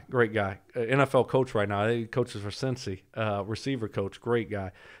 great guy, NFL coach right now. He coaches for Cincy, receiver coach, great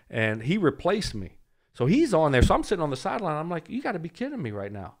guy. And he replaced me. So he's on there. So I'm sitting on the sideline. I'm like, you got to be kidding me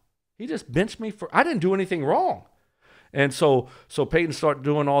right now. He just benched me I didn't do anything wrong. And so Peyton started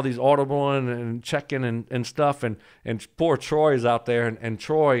doing all these audible and checking and stuff. And poor Troy is out there, and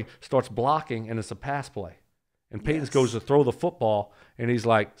Troy starts blocking, and it's a pass play. And Peyton goes to throw the football, and he's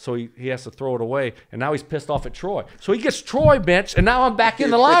like, so he has to throw it away, and now he's pissed off at Troy. So he gets Troy benched, and now I'm back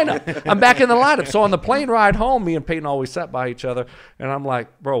in the lineup. So on the plane ride home, me and Peyton always sat by each other, and I'm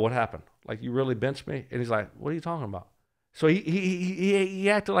like, bro, what happened? Like, you really benched me? And he's like, what are you talking about? So he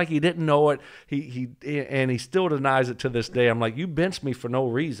acted like he didn't know it. And he still denies it to this day. I'm like, you benched me for no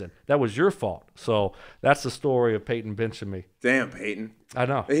reason. That was your fault. So that's the story of Peyton benching me. Damn, Peyton. I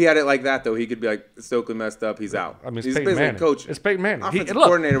know. He had it like that, though. He could be like, Stokley messed up. He's out. I mean, he's Peyton Manning. Coach. It's Peyton Manning. Offensive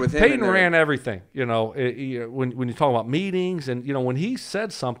coordinator with him. Peyton ran everything. You know, when you talk about meetings, and you know, when he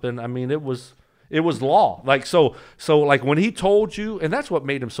said something, I mean, it was law. Like so like when he told you, and that's what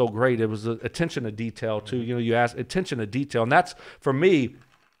made him so great. It was the attention to detail too. You know, you ask attention to detail, and that's for me.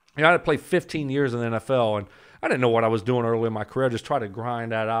 You know, I had to play 15 years in the NFL, and I didn't know what I was doing early in my career. I just tried to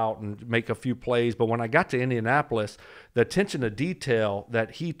grind that out and make a few plays. But when I got to Indianapolis, the attention to detail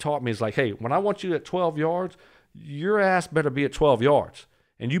that he taught me is like, hey, when I want you at 12 yards, your ass better be at 12 yards.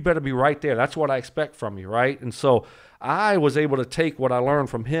 And you better be right there. That's what I expect from you, right? And so I was able to take what I learned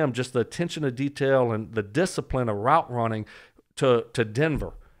from him, just the attention to detail and the discipline of route running to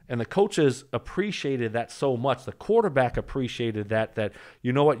Denver. And the coaches appreciated that so much. The quarterback appreciated that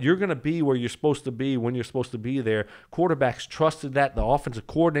you know what, you're going to be where you're supposed to be when you're supposed to be there. Quarterbacks trusted that. The offensive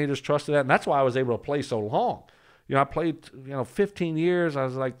coordinators trusted that. And that's why I was able to play so long. You know, I played, 15 years. I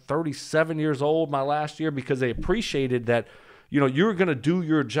was like 37 years old my last year because they appreciated that, you're going to do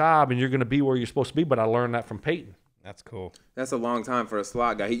your job and you're going to be where you're supposed to be. But I learned that from Peyton. That's cool. That's a long time for a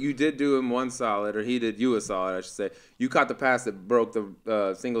slot guy. You did do him one solid, or he did you a solid, I should say. You caught the pass that broke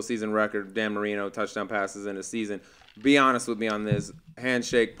the single-season record, Dan Marino, touchdown passes in a season. Be honest with me on this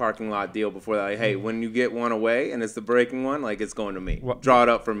handshake parking lot deal before that. Like, hey, when you get one away and it's the breaking one, like, it's going to me. Well, draw it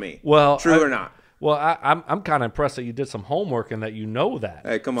up for me. Well, True or not? Well, I'm kind of impressed that you did some homework and that you know that.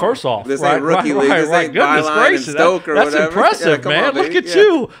 Hey, come on. First off, this ain't rookie league. This ain't goodness gracious. That's impressive, man. Look at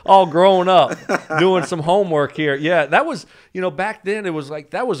you all grown up doing some homework here. Yeah, that was, back then it was like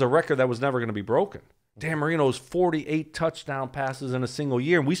that was a record that was never going to be broken. Dan Marino's 48 touchdown passes in a single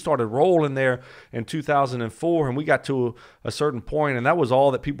year. And we started rolling there in 2004, and we got to a certain point, and that was all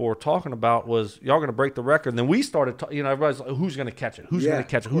that people were talking about was, y'all going to break the record. And then we started, everybody's like, who's going to catch it? Who's going to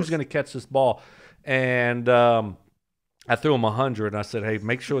catch it? Who's going to catch this ball? And I threw him 100, and I said, "Hey,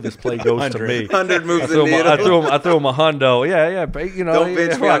 make sure this play goes to me." 100 moves the needle. I threw him a hundo. Yeah. Don't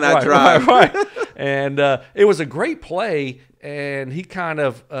bench me on that drive. Right. And it was a great play, and he kind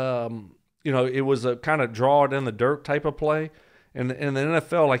of, it was a kind of draw it in the dirt type of play. And in the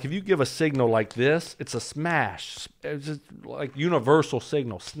NFL, like if you give a signal like this, it's a smash. It's just like universal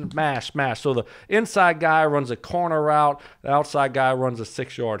signal, smash. So the inside guy runs a corner route, the outside guy runs a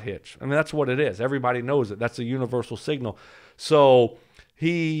 6-yard hitch. I mean, that's what it is. Everybody knows it. That's a universal signal. So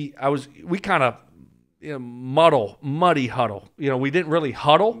we kind of muddy huddle. We didn't really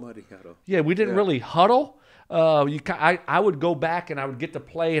huddle. Muddy huddle. Yeah, we didn't really huddle. I would go back and I would get to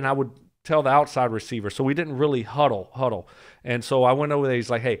play and I would tell the outside receiver. So we didn't really huddle. And so I went over there. He's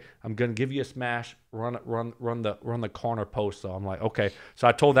like, "Hey, I'm gonna give you a smash. Run the corner post." So I'm like, "Okay." So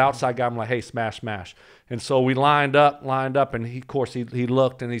I told the outside guy, I'm like, "Hey, smash." And so we lined up, and he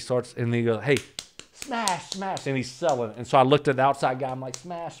looked and he starts and he goes, "Hey, smash," and he's selling it. And so I looked at the outside guy. I'm like,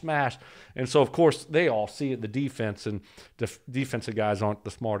 smash. And so, of course, they all see it, the defense, and the defensive guys aren't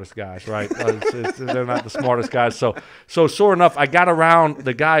the smartest guys, right? They're not the smartest guys. So sure enough, I got around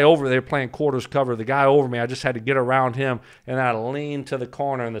the guy over there playing quarters cover. The guy over me, I just had to get around him, and I leaned to the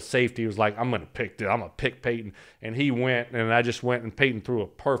corner, and the safety was like, I'm going to pick Peyton. And he went, and I just went, and Peyton threw a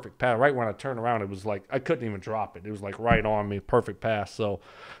perfect pass. Right when I turned around, it was like I couldn't even drop it. It was like right on me, perfect pass. So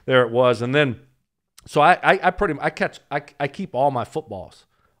there it was. And then so I keep all my footballs.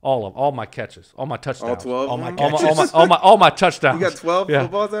 All my catches, all my touchdowns. All 12? All my touchdowns. You got 12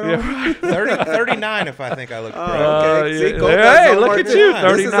 footballs at home? 39 if I think I looked correct. Okay. See, Colt, hey, look at you, 39.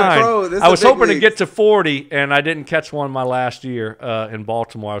 This is a pro. This I was is a big hoping to league. get to 40, and I didn't catch one my last year in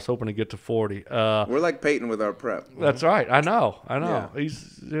Baltimore. I was hoping to get to 40. We're like Peyton with our prep. That's right. I know.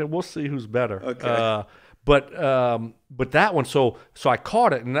 Yeah. We'll see who's better. Okay. But that one, so I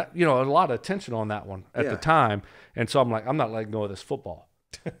caught it, and that, a lot of attention on that one at the time, and so I'm like, I'm not letting go of this football.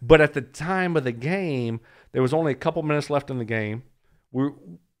 But at the time of the game, there was only a couple minutes left in the game.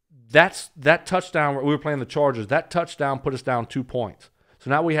 That touchdown, we were playing the Chargers. That touchdown put us down 2 points. So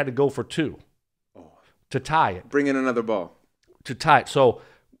now we had to go for 2 to tie it. Bring in another ball. To tie it. So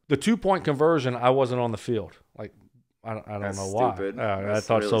the 2-point conversion, I wasn't on the field. Like, I don't know why. I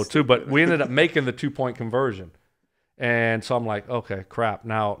thought so too. But we ended up making the 2-point conversion. And so I'm like, okay, crap.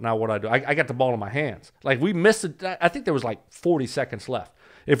 Now what do? I got the ball in my hands. Like, we missed it. I think there was like 40 seconds left.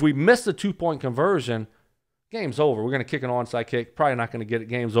 If we miss the 2-point conversion, game's over. We're going to kick an onside kick. Probably not going to get it.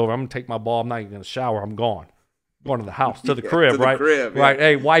 Game's over. I'm going to take my ball. I'm not even going to shower. I'm gone. Going to the house, to the crib, right? Right.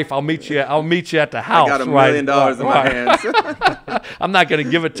 Hey, wife, I'll meet you at the house. I got $1 million in my hands. I'm not going to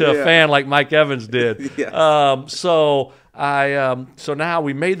give it to a fan like Mike Evans did. So now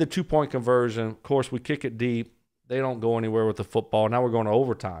we made the 2-point conversion. Of course, we kick it deep. They don't go anywhere with the football. Now we're going to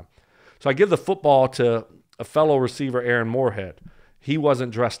overtime. So I give the football to a fellow receiver, Aaron Moorhead. He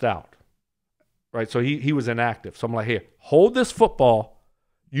wasn't dressed out, right? So he was inactive. So I'm like, here, hold this football.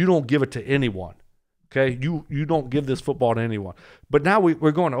 You don't give it to anyone, okay? You don't give this football to anyone. But now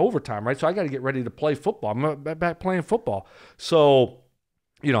we're going to overtime, right? So I got to get ready to play football. I'm back playing football. So,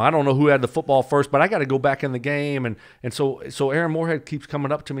 I don't know who had the football first, but I got to go back in the game. And so Aaron Moorhead keeps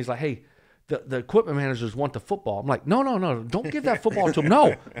coming up to me. He's like, hey, the equipment managers want the football. I'm like, no, don't give that football to them.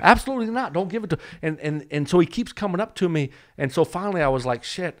 No, absolutely not. Don't give it to him. And so he keeps coming up to me. And so finally I was like,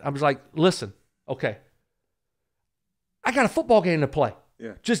 shit. I was like, listen, okay, I got a football game to play.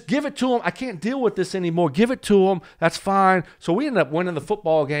 Yeah. Just give it to him. I can't deal with this anymore. Give it to him. That's fine. So we ended up winning the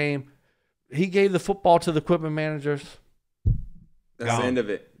football game. He gave the football to the equipment managers. That's the end of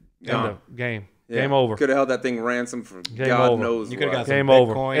it. End of game. Yeah. Game over. Could have held that thing ransom for Game God over. knows You could have got what. some Game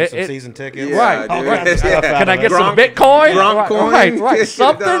over. Bitcoin, some season tickets. Yeah, Right. dude. Right. Can I get some Gronk- Bitcoin? Gronk coin. Right. All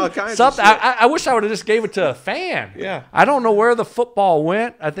Something. kinds of Something. shit. I wish I would have just gave it to a fan. Yeah. I don't know where the football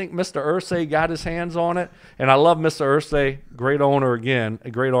went. I think Mr. Irsay got his hands on it, and I love Mr. Irsay. Great owner again.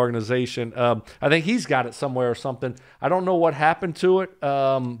 A great organization. I think he's got it somewhere or something. I don't know what happened to it,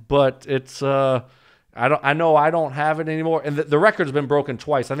 but it's. I know I don't have it anymore, and the record's been broken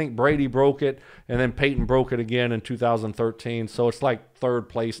twice. I think Brady broke it, and then Peyton broke it again in 2013. So it's like third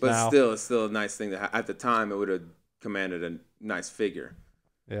place now. But it's still a nice thing. At the time, it would have commanded a nice figure.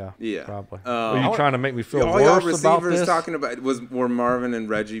 Yeah, probably. Are you trying to make me feel all worse y'all about receivers this? talking about were Marvin and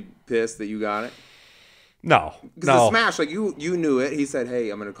Reggie pissed that you got it? No. Because the smash, like you knew it. He said,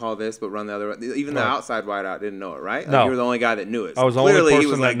 "Hey, I'm going to call this, but run the other." Even the outside wideout didn't know it, right? Like, No. you were the only guy that knew it. So I was the only clearly, he person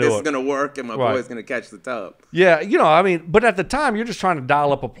was that like, knew "This it. is going to work, and my boy's going to catch the tub." Yeah, I mean, but at the time, you're just trying to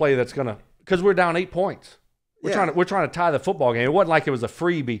dial up a play that's gonna, because we're down 8 points. We're trying to tie the football game. It wasn't like it was a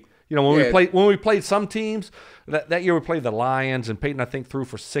freebie. When we played some teams that year, we played the Lions, and Peyton I think threw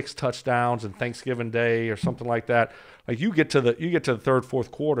for 6 touchdowns on Thanksgiving Day or something like that. Like you get to the third,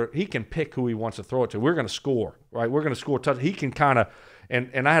 fourth quarter, he can pick who he wants to throw it to. We're going to score, right? We're going to score touch. He can kind of,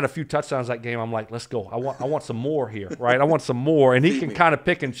 and I had a few touchdowns that game. I'm like, let's go. I want some more here, right? I want some more, and he can kind of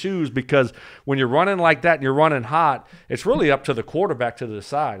pick and choose, because when you're running like that and you're running hot, it's really up to the quarterback to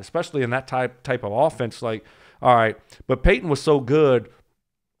decide, especially in that type of offense. Like, all right, but Peyton was so good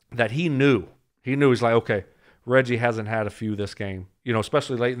that he knew. He's like, okay, Reggie hasn't had a few this game.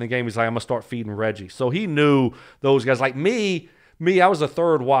 Especially late in the game, he's like, I'm going to start feeding Reggie. So he knew those guys. Like me, I was a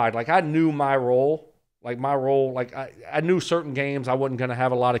third wide. Like, I knew my role. Like my role, like I knew certain games I wasn't going to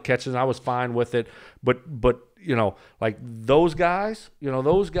have a lot of catches. And I was fine with it, but like those guys, they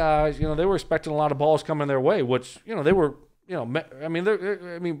were expecting a lot of balls coming their way, which they were. I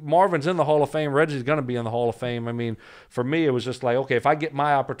mean, Marvin's in the Hall of Fame. Reggie's going to be in the Hall of Fame. I mean, for me, it was just like, okay, if I get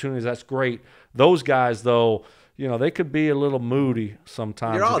my opportunities, that's great. Those guys, though, they could be a little moody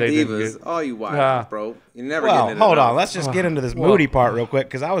sometimes. You're all divas, all you wild, bro. You never get into hold on. Let's just get into this moody part real quick,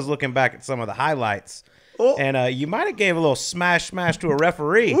 because I was looking back at some of the highlights. And you might have gave a little smash to a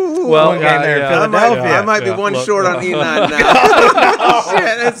referee. Well, game there in Philadelphia. I might be one short on E9 now.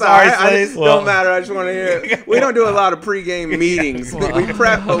 Shit, it's all right. Don't matter. I just want to hear it. We don't do a lot of pregame meetings. We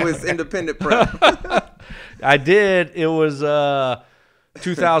prep, but it's independent prep. I did. It was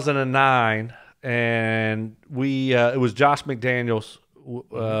 2009, and it was Josh McDaniels,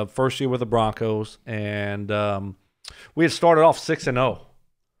 first year with the Broncos, and we had started off 6-0.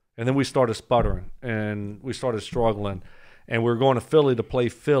 And then we started sputtering, and we started struggling, and we were going to Philly to play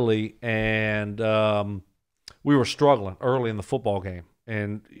Philly, and we were struggling early in the football game.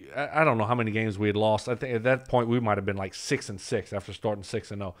 And I don't know how many games we had lost. I think at that point we might have been like 6-6 after starting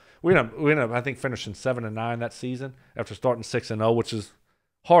 6-0. We ended up I think finishing 7-9 that season after starting 6-0, which is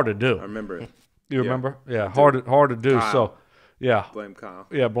hard to do. I remember it. You remember? Yeah, hard to do. Kyle. So. Yeah. Blame Kyle.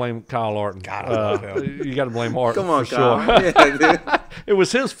 Yeah, blame Kyle Orton. You got to blame Orton. Come on, for Kyle. Sure. Yeah, dude. It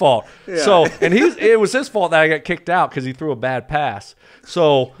was his fault. Yeah. So, and it was his fault that I got kicked out because he threw a bad pass.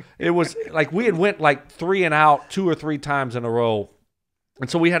 So it was like we had went like 3 and out 2 or 3 times in a row, and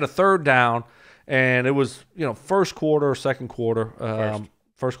so we had a third down, and it was first quarter or second quarter.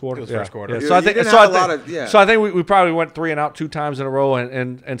 First quarter. It was first quarter. Yeah. Yeah. So I think we probably went 3 and out 2 times in a row,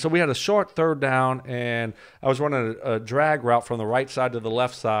 and so we had a short third down, and I was running a drag route from the right side to the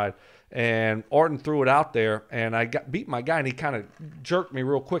left side, and Orton threw it out there, and I beat my guy, and he kind of jerked me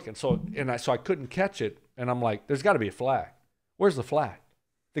real quick, and so I couldn't catch it, and I'm like, there's got to be a flag. Where's the flag?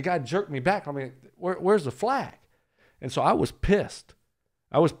 The guy jerked me back. I mean, where's the flag? And so I was pissed.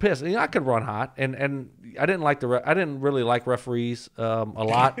 And I could run hot, and I didn't like I didn't really like referees a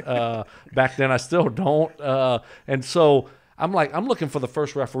lot back then. I still don't. And so I'm looking for the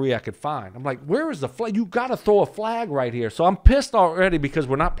first referee I could find. I'm like, where is the flag? You got to throw a flag right here. So I'm pissed already because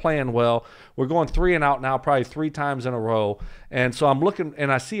we're not playing well. We're going 3 and out now, probably 3 times in a row. And so I'm looking,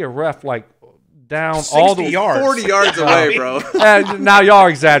 and I see a ref like down all the 40 yards away, bro. Now y'all are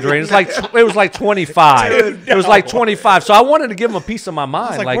exaggerating. It was like 25. Dude, no. It was like 25. So I wanted to give him a piece of my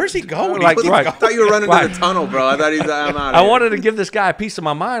mind. Like, where's he going? I thought you were running to the tunnel, bro. I thought I'm out. I wanted to give this guy a piece of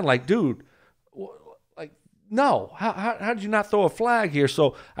my mind. Like, dude, like, no. How did you not throw a flag here?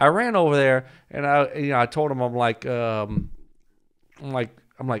 So I ran over there, and I told him, I'm like,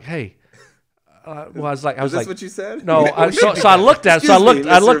 hey. I was like, is this what you said? No. So I looked at him.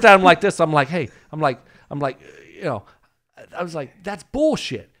 I looked at him like this. I'm like, hey. I was like, that's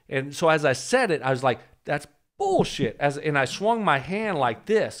bullshit. And so as I said it, I was like, that's bullshit. And I swung my hand like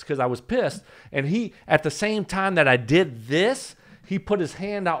this because I was pissed. And he, at the same time that I did this, he put his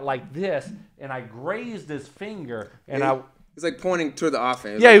hand out like this, and I grazed his finger. And He's like pointing toward the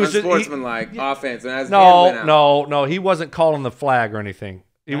offense. Yeah, like he was unsportsmanlike offense. And as his hand went out. No, he wasn't calling the flag or anything.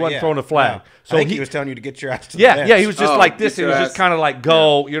 He wasn't throwing a flag. No. So he was telling you to get your ass to the bench. Yeah, he was just like this. He was ass. just kind of like,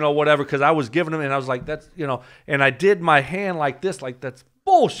 go, whatever, because I was giving him, and I was like, that's, and I did my hand like this, like, that's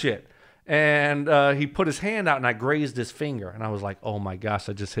bullshit. And he put his hand out, and I grazed his finger. And I was like, oh, my gosh,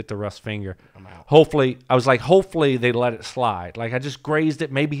 I just hit the ref's finger. I'm out. Hopefully they let it slide. Like, I just grazed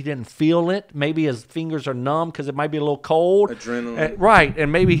it. Maybe he didn't feel it. Maybe his fingers are numb because it might be a little cold. Adrenaline. Right,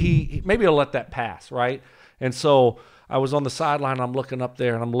 and maybe he'll let that pass, right? And so I was on the sideline. I'm looking up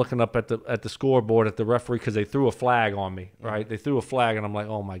there, and I'm looking up at the scoreboard at the referee because they threw a flag on me, right? They threw a flag, and I'm like,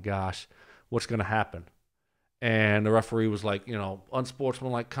 oh, my gosh, what's going to happen? And the referee was like,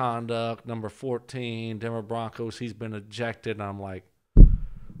 unsportsmanlike conduct, number 14, Denver Broncos, he's been ejected. And I'm like,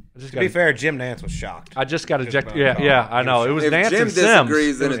 to be fair, Jim Nance was shocked. I just got ejected. Yeah, I know. It was Nance and Sims. If Jim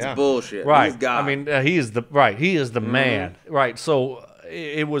disagrees, then it's bullshit. Right. He's God. I mean, he is the man. Right. So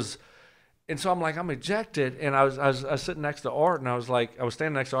it was. And so I'm like, I'm ejected, and I was sitting next to Art, and I was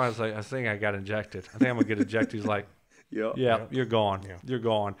standing next to Art. I was like, I think I got ejected. I think I'm gonna get ejected. He's like, yeah, you're gone. Yeah. You're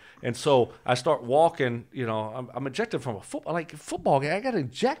gone. And so I start walking. I'm ejected from a football game. I got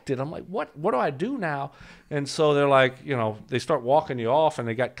ejected. I'm like, what do I do now? And so they're like, they start walking you off, and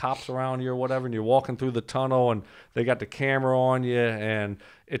they got cops around you or whatever, and you're walking through the tunnel, and they got the camera on you, and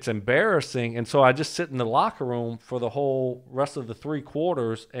it's embarrassing. And so I just sit in the locker room for the whole rest of the 3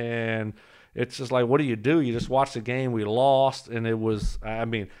 quarters, and it's just like, what do? You just watch the game. We lost, and it was,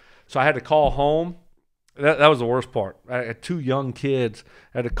 so I had to call home, That was the worst part. I had 2 young kids.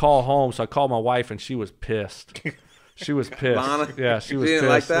 I had to call home, so I called my wife, and she was pissed. She was pissed. Lana? Yeah, she was She didn't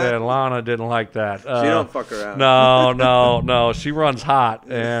pissed. like that? Yeah, Lana didn't like that. She don't fuck around. No. She runs hot,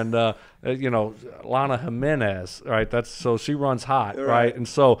 and Lana Jimenez, right? So she runs hot, right? And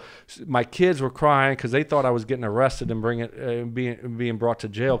so my kids were crying because they thought I was getting arrested and being brought to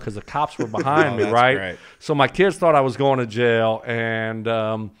jail because the cops were behind me, right? Great. So my kids thought I was going to jail, and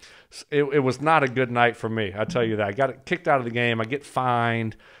it was not a good night for me. I tell you that. I got kicked out of the game. I get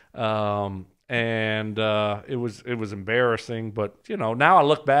fined. And it was embarrassing, but now I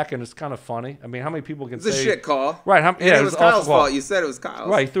look back and it's kind of funny. I mean, how many people can say it's a shit call, right? It was Kyle's fault. You said it was Kyle's.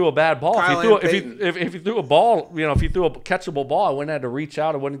 Right, he threw a bad ball. If he threw a ball, if he threw a catchable ball, I wouldn't have had to reach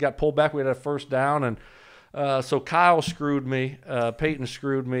out. I wouldn't have got pulled back. We had a first down, and so Kyle screwed me. Peyton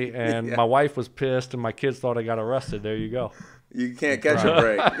screwed me, and my wife was pissed, and my kids thought I got arrested. There you go. You can't catch a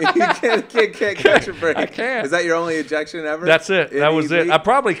break. You can't catch a break. I can't. Is that your only ejection ever? That's it. That was it. I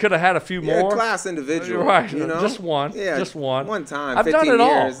probably could have had a few more. You're a class individual. Right. Just one. Yeah. Just one. One time. I've done it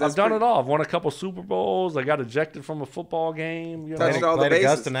all. I've done it all. I've won a couple Super Bowls. I got ejected from a football game. Touched all the played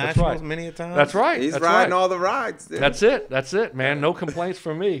bases. Augusta National many a time. That's right. He's riding all the rides. Dude. That's it, man. No complaints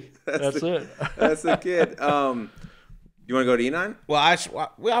from me. That's it. That's the kid. You want to go to E9? Well,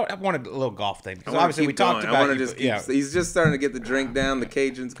 I wanted a little golf thing because obviously we talked about. I want to just keep. He's just starting to get the drink down. The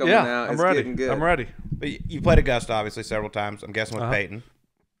Cajuns coming out. I'm it's ready. Getting good. I'm ready. But you played Augusta obviously several times. I'm guessing with Peyton.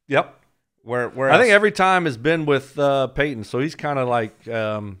 Yep. Where I think every time has been with Peyton, so he's kind of like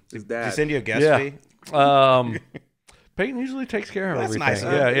his dad. Did he send you a guest fee? Peyton usually takes care of That's everything.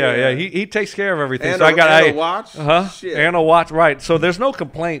 nice, yeah. He takes care of everything. And so I got a watch. Shit. And a watch. Right. So there's no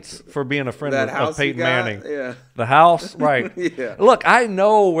complaints for being a friend of Peyton Manning. Yeah. The house. Right. Yeah. Look, I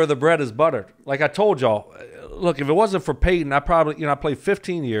know where the bread is buttered. Like I told y'all. Look, if it wasn't for Peyton, I probably I played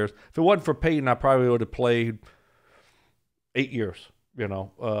 15 years. If it wasn't for Peyton, I probably would have played 8 years.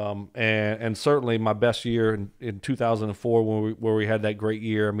 And certainly my best year in 2004 where we had that great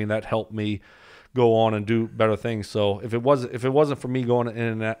year. I mean, that helped me go on and do better things. So if it wasn't for me going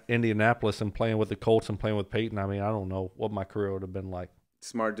to Indianapolis and playing with the Colts and playing with Peyton, I mean, I don't know what my career would have been like.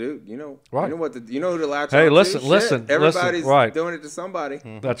 Smart dude, Right. You know who to latch Hey, on listen, to. listen. Everybody's Right. doing it to somebody.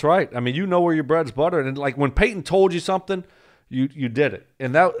 That's right. I mean, you know where your bread's buttered, and like when Peyton told you something, you did it,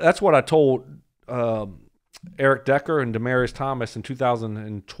 and that's what I told Eric Decker and Demaryius Thomas in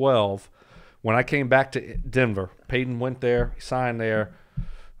 2012 when I came back to Denver. Peyton went there, he signed there.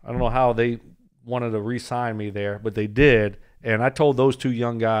 I don't know how they wanted to re-sign me there, but they did. And I told those 2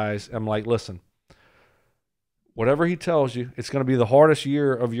 young guys, I'm like, listen, whatever he tells you, it's going to be the hardest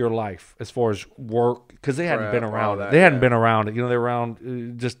year of your life as far as work, because they hadn't been around it. They hadn't been around it. They're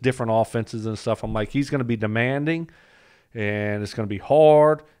around just different offenses and stuff. I'm like, he's going to be demanding, and it's going to be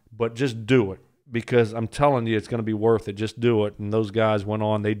hard, but just do it. Because I'm telling you, it's going to be worth it. Just do it. And those guys went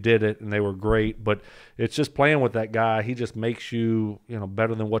on. They did it, and they were great. But it's just playing with that guy. He just makes you,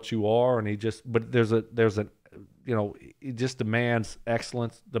 better than what you are. And he just demands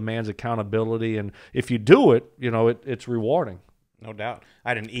excellence, demands accountability. And if you do it, it's rewarding. No doubt. I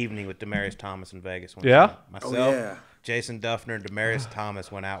had an evening with Demaryius Thomas in Vegas one Yeah? time. Myself, Jason Duffner, and Demaryius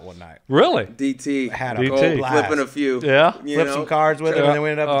Thomas went out one night. Really? DT Had a DT. blast. flipping a few. Yeah. Flipped some cards with him, and then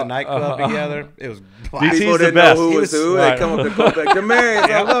we ended up at the nightclub together. It was blast. DT's People the didn't best. know who was who. Right. They come up to Colt back. Demaryius,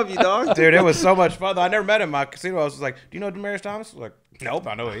 I love you, dog. Dude, it was so much fun. Though I never met him. My casino, I was just like, "Do you know Demaryius Thomas?" I was like, "Nope,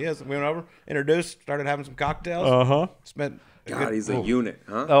 I know who he is." We went over, introduced, started having some cocktails. Spent. God, he's a unit,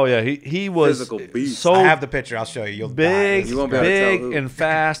 huh? Oh yeah, he was Physical beast. so I have the picture. I'll show you. You'll big, die. You won't be able to tell big who. and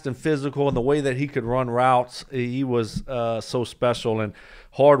fast and physical, and the way that he could run routes, he was so special and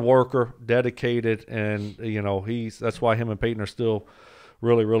hard worker, dedicated, and that's why him and Peyton are still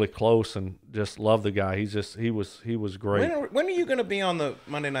really, really close, and just love the guy. He was great. When are you going to be on the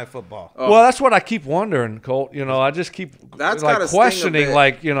Monday Night Football? Well, that's what I keep wondering, Colt. I just keep That's gotta sting a questioning,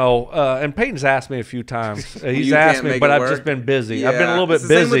 bit. and Peyton's asked me a few times. He's You asked can't me, make but it I've work? just been busy. Yeah. I've been a little bit It's the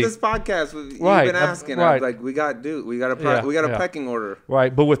same busy. with this podcast. You've Right. been asking. Right. I'm like, we got a pecking order.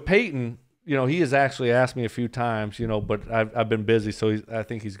 Right, but with Peyton, he has actually asked me a few times, but I've been busy, so I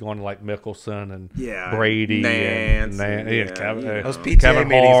think he's going to like Mickelson and Brady Nance, and Kevin, Those PTA Kevin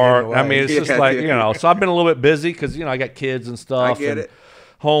meetings Hart. getting away. I mean, it's just like so I've been a little bit busy because I got kids and stuff. I get and it.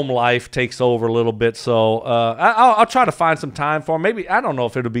 Home life takes over a little bit, so I'll try to find some time for him. Maybe I don't know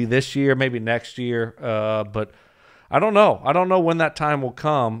if it'll be this year, maybe next year, but. I don't know. I don't know when that time will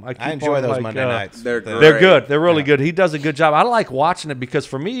come. I enjoy those Monday nights. They're good. They're really good. He does a good job. I like watching it because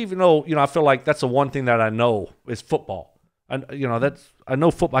for me, even though I feel like that's the one thing that I know is football. I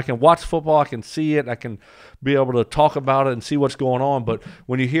know football. I can watch football. I can see it. I can be able to talk about it and see what's going on. But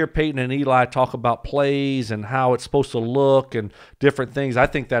when you hear Peyton and Eli talk about plays and how it's supposed to look and different things, I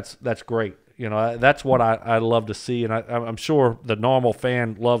think that's great. That's what I love to see, and I'm sure the normal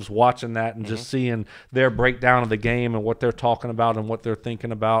fan loves watching that and just seeing their breakdown of the game and what they're talking about and what they're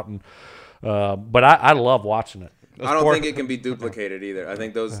thinking about. And but I love watching it. I don't think it can be duplicated either. I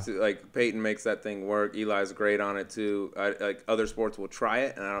think those two, like Peyton makes that thing work. Eli's great on it too. Like other sports will try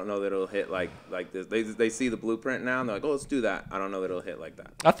it, and I don't know that it'll hit like this. They see the blueprint now, and they're like, "Oh, let's do that." I don't know that it'll hit like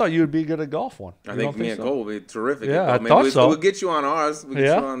that. I thought you would be good at golf one. I think me and Cole will be terrific. Yeah, I thought so. We'll get you on ours. We'll get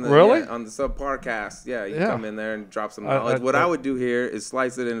you on the, on the Subpar cast. Yeah, you come in there and drop some knowledge. What I would do here is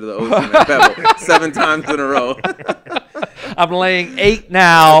slice it into the ocean and pebble 7 times in a row. I'm laying 8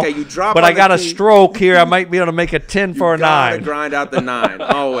 now, okay, you drop but I got a stroke here. I might be able to make a 10 for a 9. You gotta grind out the 9,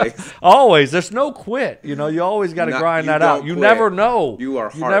 always. Always. There's no quit. You always got to grind that out. You never know.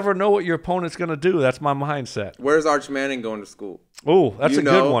 You never know what your opponent's going to do. That's my mindset. Where's Arch Manning going to school? Oh, that's a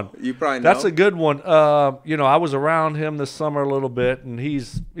good one. You probably know. That's a good one. I was around him this summer a little bit, and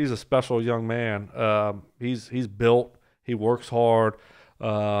he's a special young man. He's built. He works hard.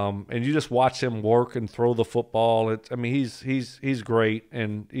 And you just watch him work and throw the football. He's great,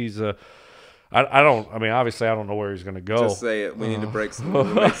 and he's obviously I don't know where he's going to go. Just say it. We need to make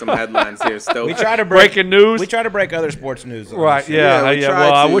some headlines here. Stoke. We try to breaking news. We try to break other sports news. Right? Yeah.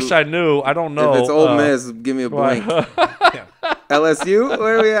 Well, I wish I knew. I don't know. If it's Ole Miss, give me a blank. LSU,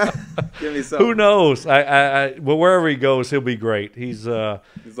 where are we at? Give me something. Who knows? Well, wherever he goes, he'll be great. He's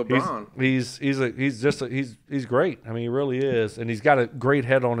LeBron. He's great. He really is, and he's got a great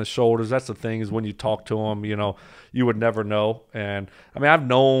head on his shoulders. That's the thing, is when you talk to him, you would never know. And I've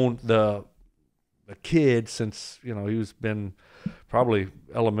known the kid since he's been probably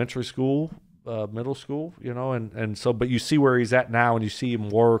elementary school, middle school, and so. But you see where he's at now, and you see him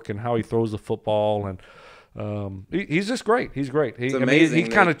work and how he throws the football and. He's just great. He's great. He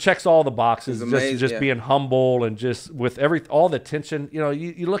kind of checks all the boxes. Just being humble and just with all the tension.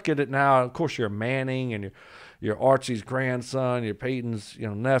 You look at it now. Of course, you're Manning and you're Archie's grandson. You're Peyton's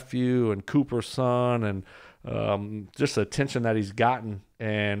nephew and Cooper's son, and just the attention that he's gotten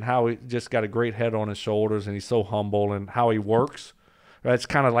and how he just got a great head on his shoulders, and he's so humble and how he works. That's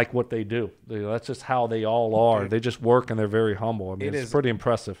kind of like what they do. That's just how they all are. They just work and they're very humble. It's pretty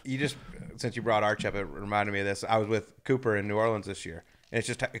impressive. Since you brought Arch up, it reminded me of this. I was with Cooper in New Orleans this year, and it's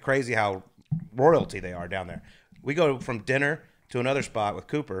just crazy how royalty they are down there. We go from dinner to another spot with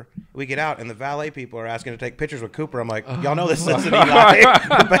Cooper. We get out, and the valet people are asking to take pictures with Cooper. I'm like, y'all know this isn't Eli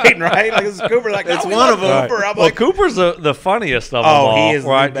Peyton, right? Like, this is Cooper. Like, it's one of them. Cooper. I'm like, Cooper's the funniest of them all. He is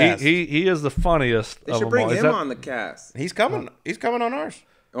right? the best. He is the funniest. They should bring him on the cast. He's coming. He's coming on ours.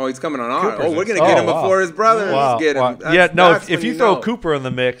 Oh, he's coming on ours. We're gonna get him before his brothers get him. If you throw Cooper in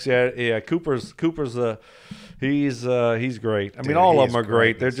the mix, Cooper's he's great. All of them are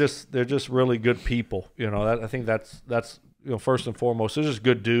great. They're just really good people. I think that's first and foremost. They're just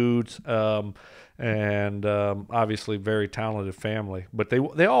good dudes, and obviously very talented family. But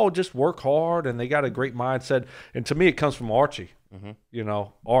they all just work hard, and they got a great mindset. And to me, it comes from Archie.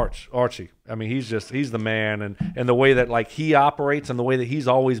 Archie. He's the man, and the way that he operates and the way that he's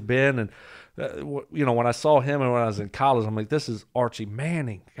always been. And when I saw him and when I was in college, I'm like, this is Archie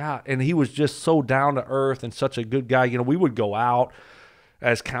Manning. God, and he was just so down to earth and such a good guy. We would go out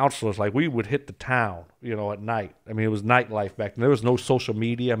as counselors, we would hit the town, at night. It was nightlife back then. There was no social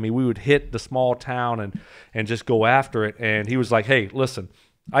media. We would hit the small town and just go after it. And he was like, hey, listen,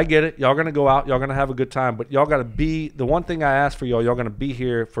 I get it. Y'all going to go out. Y'all going to have a good time. But y'all got to be – the one thing I ask for y'all going to be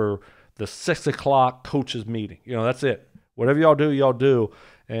here for the 6 o'clock coaches meeting. That's it. Whatever y'all do, y'all do.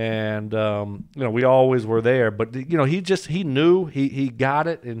 And, we always were there. But, he knew. He got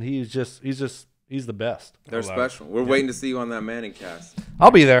it, and he's the best. They're special. We're waiting to see you on that Manning cast. I'll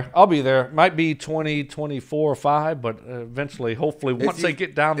be there. Might be 2024 or 5, but eventually, hopefully, once they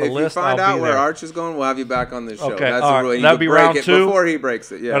get down the list, I'll be there. If you find out where Arch is going, we'll have you back on this show. Okay, that's all right. That'll be round 2 before he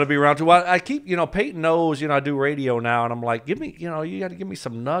breaks it. Yeah, that'll be round 2. Well, I keep, Peyton knows, I do radio now, and I'm like, give me, you got to give me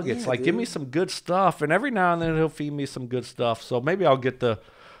some nuggets, give me some good stuff, and every now and then he'll feed me some good stuff. So maybe I'll get the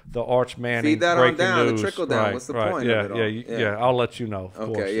Arch Manning feed that breaking on down, news. the trickle down. What's the point of it all? I'll let you know.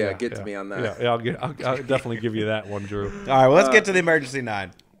 Of course. Get to me on that. I'll definitely give you that one, Drew. All right, well, let's get to the emergency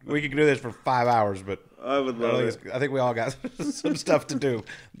 9. We could do this for 5 hours, but I would love it. I think we all got some stuff to do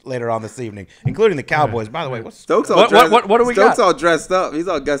later on this evening, including the Cowboys. By the way, Stokes all what do we got? Stokes all dressed up. He's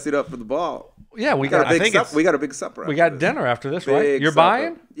all gussied up for the ball. Yeah, we got got. we got a big supper. We got dinner after this, right? You're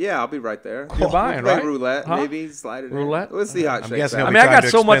buying? Yeah, I'll be right there. You're buying, we'll right? Roulette, maybe slide it. Roulette. In. We'll see how it shakes out. I mean, I got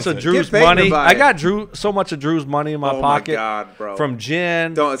so much of Drew's money. I got so much of Drew's money in my pocket. Oh my God, bro! From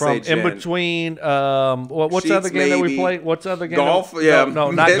gin, Don't from say gin. In between. What's the other game that we play? What's the other game? Golf. Yeah,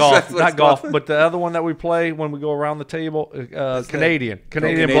 no, not golf. Not golf. But the other one that we play when we go around the table, Canadian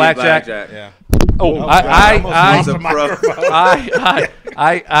blackjack. Yeah. Oh, are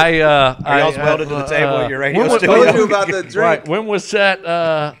y'all welded to the table at your radio studio? What told you about the drink? Right. When was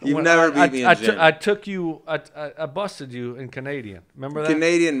that? You've never beat me in gin. I took you. I busted you in Canadian. Remember that?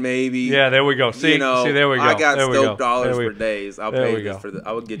 Canadian, maybe. Yeah, there we go. See, there we go. I got stoked dollars for days. I'll pay you for the.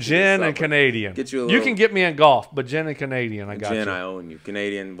 I would get you gin and Canadian. Get you. You can get me in golf, but gin and Canadian, I got you. Gin, I own you.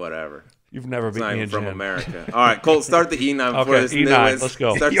 Canadian, whatever. You've never beat me in from gin. America. All right, Colt, start the E9 before this E9. Let's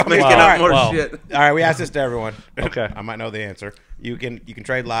go. Start making up more shit. All right, we asked this to everyone. Okay. I might know the answer. You can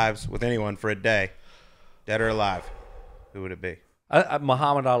trade lives with anyone for a day, dead or alive. Who would it be?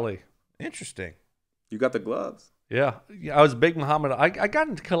 Muhammad Ali. Interesting. You got the gloves. Yeah, I was a big Muhammad. I got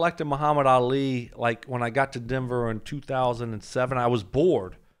into collecting Muhammad Ali like when I got to Denver in 2007. I was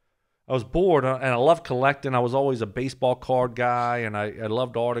bored. And I loved collecting. I was always a baseball card guy, and I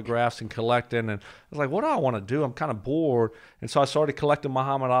loved autographs and collecting. And I was like, what do I want to do? I'm kind of bored. And so I started collecting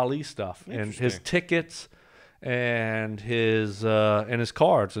Muhammad Ali stuff and his tickets and his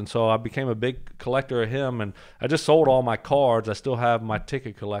cards. And so I became a big collector of him. And I just sold all my cards. I still have my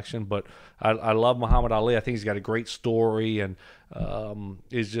ticket collection, but I love Muhammad Ali. I think he's got a great story, and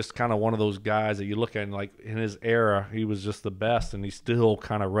is just kind of one of those guys that you look at and like in his era, he was just the best, and he still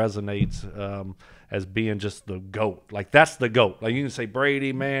kind of resonates as being just the GOAT. Like that's the GOAT. Like you can say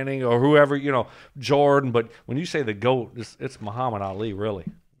Brady, Manning, or whoever, Jordan, but when you say the GOAT, it's Muhammad Ali, really.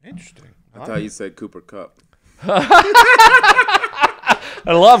 Interesting. I thought you said Cooper Kupp.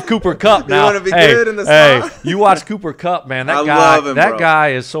 I love Cooper Kupp now. You want to be good in the spot? You watch Cooper Kupp, man. That guy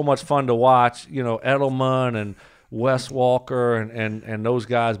is so much fun to watch. Edelman and Wes Walker and those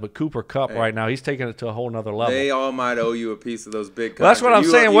guys, but Cooper Kupp right now, he's taking it to a whole nother level. They all might owe you a piece of those big. Well, that's what I'm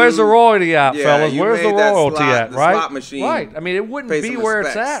saying. Where's the royalty at, fellas? Where's the royalty at? Right, slot machine. Right. I mean, it wouldn't be where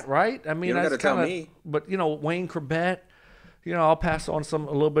it's at, right? I mean, you that's kind of. But Wayne Corbett, I'll pass on a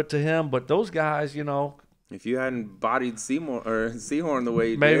little bit to him. But those guys, If you hadn't bodied Seymour or Seahorn the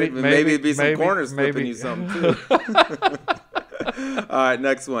way you did, maybe it'd be some corners flipping you something too. All right,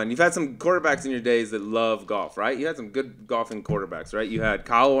 next one. You've had some quarterbacks in your days that love golf, right? You had some good golfing quarterbacks, right? You had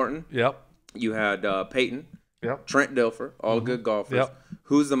Kyle Orton. Yep. You had Peyton. Yep. Trent Dilfer, all good golfers. Yep.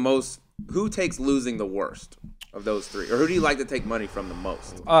 Who takes losing the worst of those three? Or who do you like to take money from the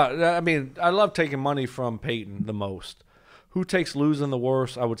most? I mean, I love taking money from Peyton the most. Who takes losing the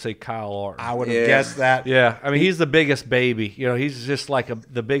worst? I would say Kyle Orton. I would have guessed that. Yeah, I mean, he's the biggest baby. He's just like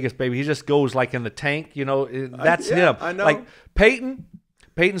the biggest baby. He just goes like in the tank. That's him. I know. Like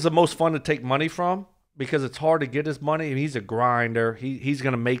Peyton's the most fun to take money from because it's hard to get his money. He's a grinder. He's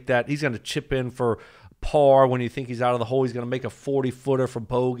going to make that. He's going to chip in for par when you think he's out of the hole. He's going to make a 40-footer for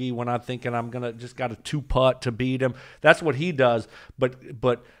bogey when I'm thinking I'm going to just got a 2-putt to beat him. That's what he does.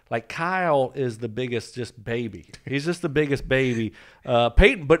 But like Kyle is the biggest just baby. He's just the biggest baby.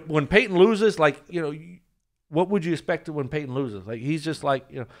 Peyton, but when Peyton loses, like, what would you expect when Peyton loses? Like he's just like,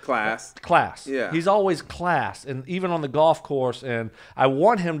 class. Yeah. He's always class, and even on the golf course. And I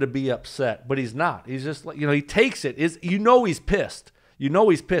want him to be upset, but he's not. He's just like, he takes it. He's pissed.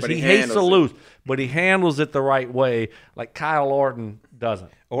 He's pissed. He hates to lose, but he handles it the right way. Like Kyle Orton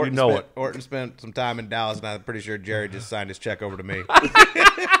doesn't. Orton spent some time in Dallas, and I'm pretty sure Jerry just signed his check over to me.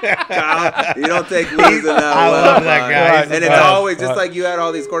 Kyle, you don't take losing that I love that guy. Right. And it's always, just like you had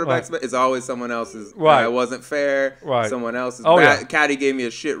all these quarterbacks, it's always someone else's. Right. It wasn't fair. Right. Someone else's. Yeah. Caddy gave me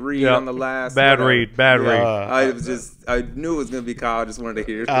a shit read on the last. Bad read. I knew it was going to be Kyle. I just wanted to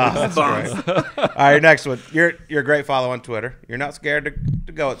hear his response. All right, next one. You're a great follow on Twitter. You're not scared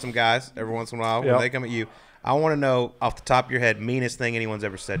to go at some guys every once in a while when they come at you. I want to know, off the top of your head, meanest thing anyone's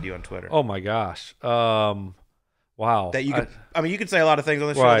ever said to you on Twitter. Oh my gosh! Wow. That you could. You could say a lot of things on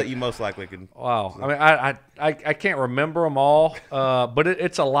the show that you most likely can. Wow. I mean, I can't remember them all, but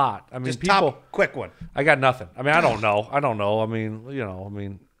it's a lot. I mean, just people. Quick one. I got nothing. I mean, I don't know. I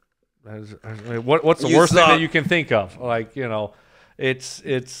mean, what's the worst thing that you can think of? Like, it's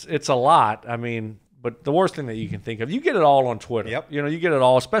a lot. I mean. But the worst thing that you can think of, you get it all on Twitter. Yep. You get it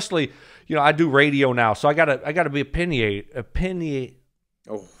all, especially, I do radio now, so I gotta be opinionated.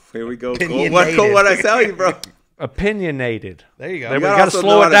 Oh, here we go. What I tell you, bro? Opinionated. There you go. We got to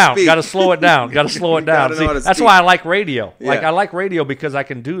slow it down. Got to slow it down. Got to slow it down. See, that's why I like radio. Yeah. Like I like radio because I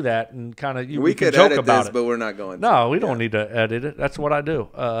can do that and kind of we can could joke edit about this, it. but we're not going to. No, we don't need to edit it. That's what I do.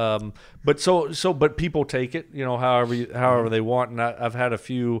 But people take it, however they want. And I've had a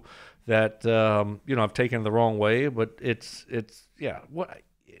few that I've taken the wrong way. But it's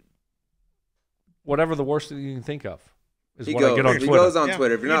whatever the worst that you can think of. He goes on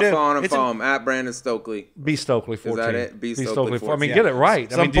Twitter. If you're not following him, follow him at Brandon Stokley. B Stokely 14. Is that it? B Stokely 14. I mean, get it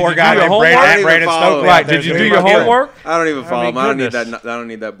right. Some poor guy named Brandon Stokely. Right? Did you do your homework? I don't even follow him. I don't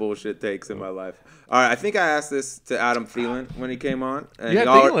need that bullshit takes in my life. All right, I think I asked this to Adam Thielen when he came on. And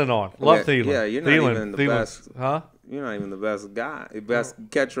Thielen on. Love Thielen. Yeah, you're not even the best. Huh? You're not even the best guy, the best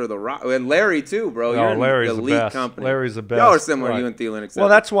catcher of the rock, and Larry too, bro. No, you're Larry's the the elite best. company. Larry's the best. Y'all are similar, right. you and Thielen. Well,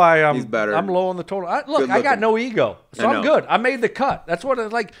 that's why he's better. I'm low on the total. I got no ego, so I'm good. I made the cut. That's what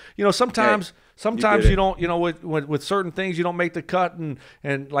it's like. Sometimes you don't. With certain things you don't make the cut, and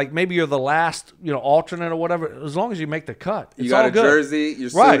like maybe you're the last, alternate or whatever. As long as you make the cut, it's you got all a good. jersey. You're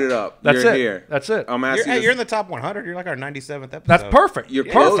suited up. That's you're it. Here. That's it. I'm asking. You're in the top 100. You're like our 97th episode. That's perfect. You're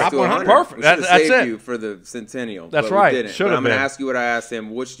perfect. Top 100. Perfect. That's it. You for the centennial. That's but right. We didn't. Should have I'm been. going to ask you what I asked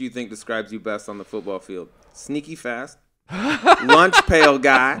him. Which do you think describes you best on the football field? Sneaky fast, lunch pail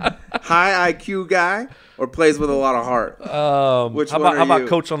guy, high IQ guy, or plays with a lot of heart? Which how about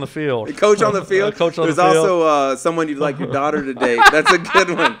coach on the field? Coach on the field? Coach on There's the field. also someone you'd like your daughter to date. That's a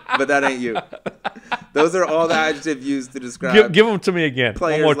good one, but that ain't you. Those are all the adjectives used to describe. Give them to me again.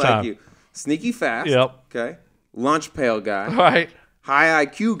 Players One more time. like you. Sneaky fast. Yep. Okay. Lunch pail guy. Right. High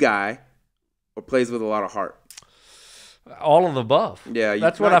IQ guy, or plays with a lot of heart. All of the above. Yeah,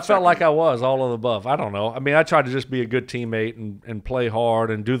 that's what I felt like I was. All of the above. I don't know. I mean, I tried to just be a good teammate and play hard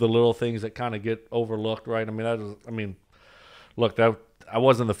and do the little things that kind of get overlooked, right? Look, I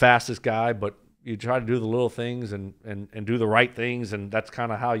wasn't the fastest guy, but you try to do the little things and do the right things, and that's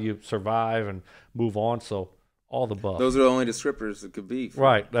kind of how you survive and move on. So all the above. Those are the only descriptors it could be.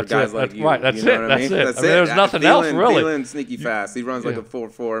 For that's guys it. Like you. Right. That's you know it. what That's I mean? it. That's I mean, there's nothing else really. Thielen sneaky fast. He runs like a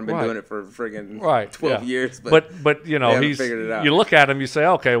 4.4 and been doing it for friggin' 12 years. But he's figured it out. You look at him, you say,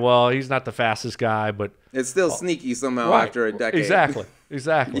 okay, well, he's not the fastest guy, but it's still sneaky somehow after a decade. Exactly.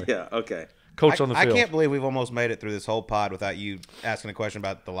 Yeah. Okay. Coach on the field. I can't believe we've almost made it through this whole pod without you asking a question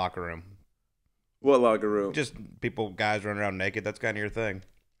about the locker room. What locker room? Just guys running around naked. That's kind of your thing.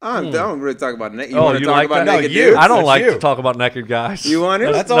 I don't really talk about naked. You talk about that? naked dudes? I don't like to talk about naked guys. You want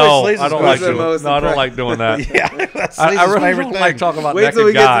it? That's always I don't like doing. No, I don't like doing that. That's I really favorite don't thing. like talking about Wait naked till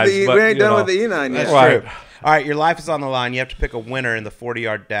we guys. get to the. We ain't done with the E9 yet. That's true. All right, your life is on the line. You have to pick a winner in the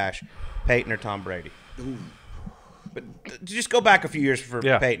 40-yard dash, Peyton or Tom Brady. Ooh. But just go back a few years for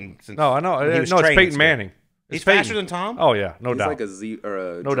Peyton. No, I know. It's Peyton Manning. He's faster than Tom? Oh, yeah, no doubt. He's like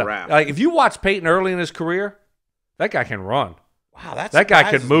a no giraffe. Doubt. Like, if you watch Peyton early in his career, that guy can run. Wow, that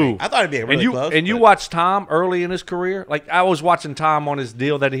guy could move. I thought it'd be really close. And you watch Tom early in his career. Like, I was watching Tom on his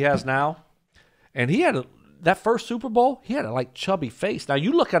deal that he has now, and he had that first Super Bowl, he had a chubby face. Now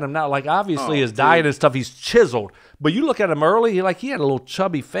you look at him now, obviously his diet and stuff, he's chiseled. But you look at him early, he had a little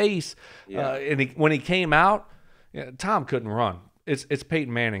chubby face. Yeah. And when he came out, Tom couldn't run. It's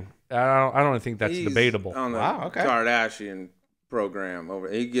Peyton Manning. I don't think that's debatable. On the Kardashian program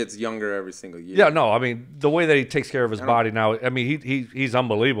he gets younger every single year. Yeah, no, I mean the way that he takes care of his body now, I mean he's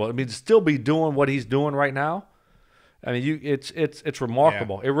unbelievable. I mean to still be doing what he's doing right now, I mean it's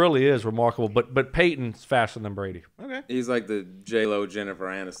remarkable. Yeah. It really is remarkable. But Peyton's faster than Brady. Okay, he's like the J-Lo Jennifer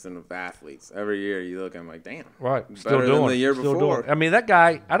Aniston of athletes. Every year you look at him like, damn, right, still doing than the year before. I mean that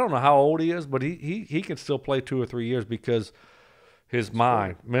guy, I don't know how old he is, but he can still play 2 or 3 years because his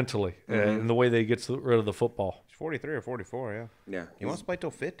mind, mentally, and the way that he gets rid of the football. 43 or 44, yeah. Yeah. He wants to play till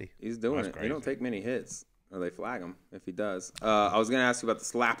 50. He's doing it. Crazy. He don't take many hits, or they flag him if he does. I was going to ask you about the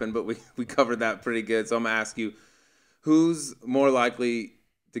slapping, but we covered that pretty good. So I'm going to ask you, who's more likely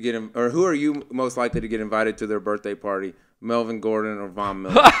to get him, or who are you most likely to get invited to their birthday party, Melvin Gordon or Von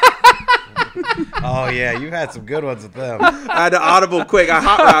Miller? Oh, yeah. You had some good ones with them. I had to audible quick. I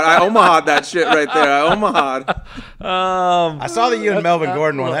Omaha'd that shit right there. I Omaha'd. I saw the you and Melvin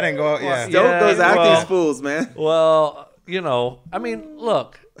Gordon one. That didn't go. Yeah. Don't those acting spools, man. Well, I mean,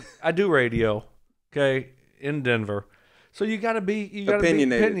 look, I do radio, okay, in Denver. So you got to be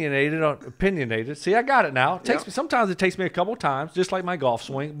opinionated. See, I got it now. It takes me. Sometimes it takes me a couple times, just like my golf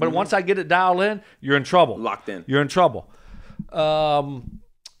swing. But once I get it dialed in, you're in trouble. Locked in. You're in trouble. Von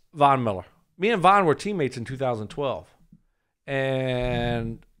Miller. Me and Von were teammates in 2012.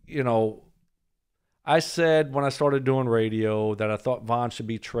 And, I said when I started doing radio that I thought Von should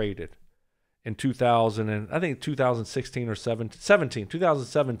be traded in 2016 or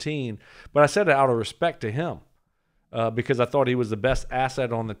 2017. But I said it out of respect to him. because I thought he was the best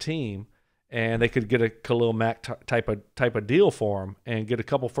asset on the team, and they could get a Khalil Mack type of deal for him and get a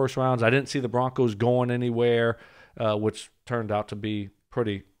couple first rounds. I didn't see the Broncos going anywhere, which turned out to be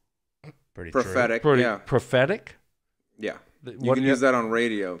pretty prophetic. Prophetic. Yeah. You can use that on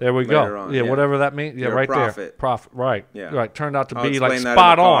radio. There we go. Yeah, whatever that means. Yeah, You're right there. Profit. Right. Yeah. Right. Turned out to I'll be like explain that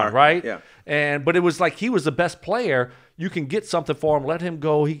spot in the car. on. Right. Yeah. But it was like he was the best player. You can get something for him. Let him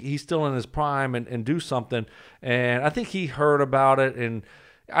go. He's still in his prime and do something. And I think he heard about it, and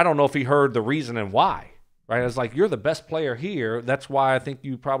I don't know if he heard the reason and why. Right. It's like, you're the best player here. That's why I think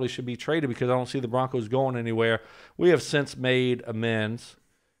you probably should be traded, because I don't see the Broncos going anywhere. We have since made amends.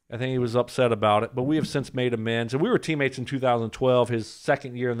 I think he was upset about it, but we have since made amends. And we were teammates in 2012, his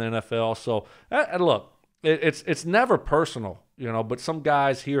second year in the NFL. So, look, it's never personal, but some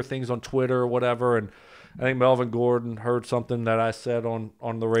guys hear things on Twitter or whatever, and I think Melvin Gordon heard something that I said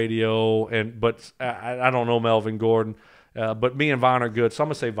on the radio, but I don't know Melvin Gordon. But me and Von are good, so I'm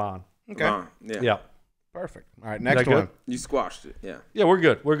going to say Von. Okay. Von, yeah. Perfect. All right, next one. You squashed it, yeah. Yeah, we're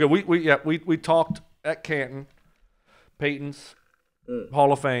good. We're good. We talked at Canton, Peyton's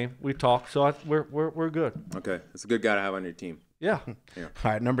Hall of Fame. We talked, so we're good. Okay, it's a good guy to have on your team. Yeah. All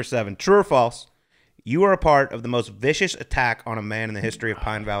right, number 7. True or false? You are a part of the most vicious attack on a man in the history of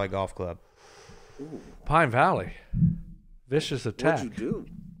Pine Valley Golf Club. Ooh. Pine Valley, vicious attack. What'd you do?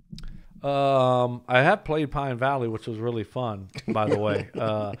 I have played Pine Valley, which was really fun, by the way.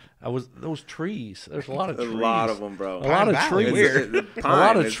 Those trees. There's a lot of trees. A lot of them, bro. A lot of Valley, trees. weird. A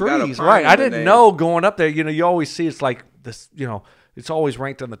lot of trees. Right. I didn't know going up there. You always see it's like this. It's always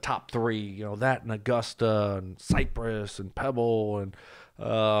ranked in the top 3. That and Augusta and Cypress and Pebble, and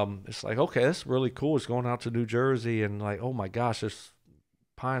it's like, okay, that's really cool. It's going out to New Jersey, and like, oh my gosh, there's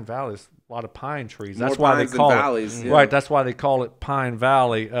Pine Valley. There's a lot of pine trees. That's why they call it right. That's why they call it Pine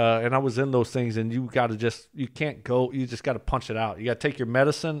Valley. And I was in those things, and you can't go. You just got to punch it out. You got to take your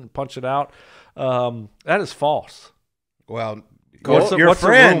medicine and punch it out. That is false. Well, what's the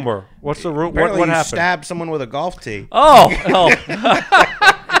rumor? What's the rumor? What happened? Stabbed someone with a golf tee. Oh.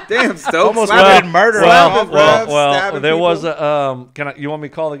 Damn, Stokes. Almost committed murder. Well, there was a. You want me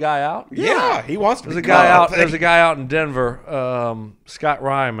to call the guy out? Yeah, he wants to. There's a guy out in Denver, Scott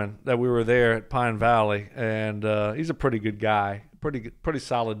Ryman, that we were there at Pine Valley, and he's a pretty good guy, pretty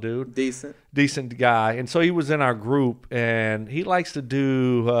solid dude, decent guy, and so he was in our group, and he likes to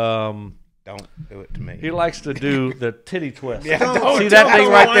do. Don't do it to me. He likes to do the titty twist. Yeah, see that thing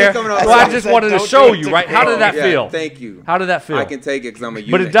right there? Well, I just wanted to show you, right? How did that feel? Thank you. How did that feel? I can take it because I'm a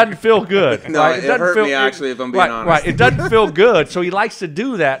unit. But it doesn't feel good. No, right? it hurt me, actually, if I'm being honest. Right, it doesn't feel good, so he likes to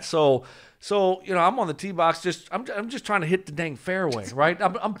do that. So I'm on the tee box, I'm just trying to hit the dang fairway, right?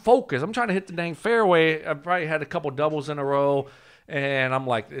 I'm focused. I'm trying to hit the dang fairway. I probably had a couple doubles in a row, and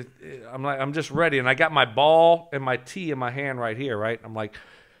I'm just ready. And I got my ball and my tee in my hand right here, right? I'm like,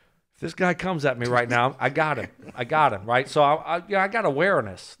 this guy comes at me right now. I got him, right? So I got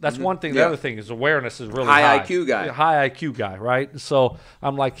awareness. That's one thing. The other thing is awareness is really high. IQ guy. High IQ guy, right? So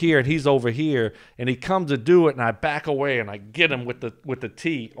I'm like here, and he's over here, and he comes to do it, and I back away, and I get him with the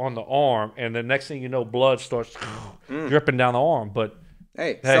tee on the arm, and the next thing you know, blood starts dripping down the arm. But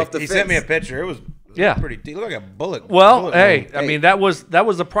hey, self-defense. He sent me a picture. It was pretty deep. Look like a bullet. Well, I mean, that was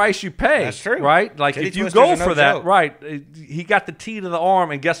the price you pay. That's true, right? Like if you go for that, right? He got the tee to the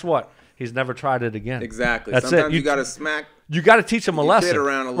arm, and guess what? He's never tried it again. Exactly. That's Sometimes it. you got to smack. You got to teach him a lesson. Hit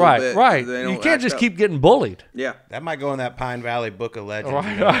around a little bit. Right. You can't just keep getting bullied. Yeah. That might go in that Pine Valley Book of Legends.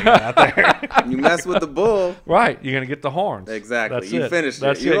 Right. Out there. You mess with the bull. Right. You're gonna get the horns. Exactly. That's you it. finished it.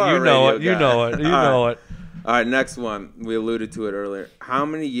 That's it. You know it. You know it. You know it. All right, next one. We alluded to it earlier. How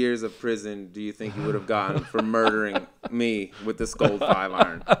many years of prison do you think you would have gotten for murdering me with the Skold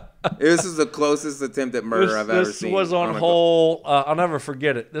 5-iron? This is the closest attempt at murder I've ever seen. This was on hole. I'll never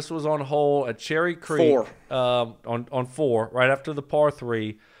forget it. This was on hole at Cherry Creek. 4. On 4, right after the par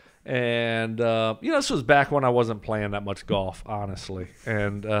 3. And, this was back when I wasn't playing that much golf, honestly.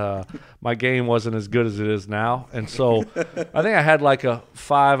 And my game wasn't as good as it is now. And so I think I had like a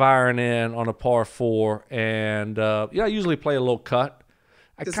 5-iron in on a par 4. And, I usually play a little cut.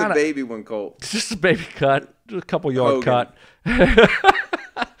 Just a baby one, Colt. Just a baby cut. Just a couple yard cut.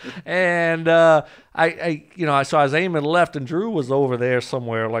 And so I was aiming left, and Drew was over there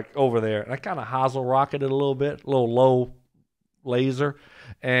somewhere, like over there. And I kind of hosel rocketed a little bit, a little low laser.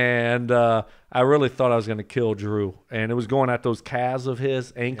 And I really thought I was going to kill Drew. And it was going at those calves of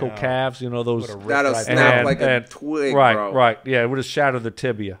his, ankle calves, those. That'll snap like a twig, bro. Right. Yeah, it would have shattered the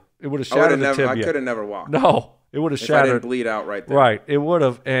tibia. It would have shattered the tibia. I could have never walked. No. It would have if shattered. I didn't bleed out right there. Right, it would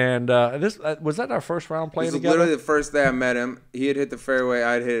have. And this was that our first round playing together? Literally the first day I met him. He had hit the fairway.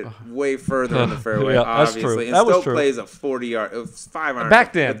 I'd hit it way further in the fairway, Yeah, that's obviously. true. And That was Stoke true. plays a 40-yard, 5-iron.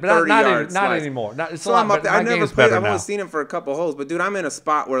 Back then, but 30-yard not anymore. It's so a lot, I'm up there. my I've never game's played. better I've now. only seen him for a couple holes, but dude, I'm in a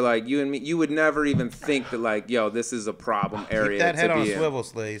spot where like you and me, you would never even think that like, yo, this is a problem area Keep that head to on be a in. swivel,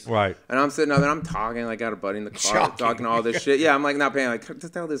 Sleaze. Right. And I'm sitting out there, I'm talking, like, got a buddy in the car, Shocking. talking all this shit. Yeah, I'm like not paying, like,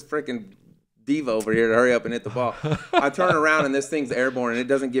 just tell this freaking diva over here to hurry up and hit the ball. I turn around and this thing's airborne and it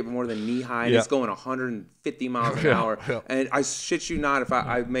doesn't get more than knee high and it's going 150 miles an hour. And I shit you not if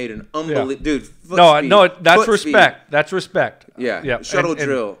I made an unbelievable dude. No, that's respect. Speed. That's respect. Yeah. Shuttle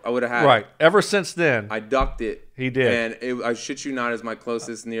drill. I would have had. Right. Ever since then, I ducked it. He did. And I shit you not is my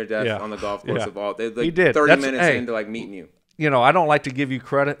closest near death on the golf course of all. Like he did. 30 minutes into like meeting you. You know, I don't like to give you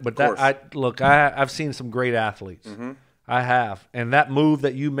credit, but I've seen some great athletes. Mm-hmm. I have, and that move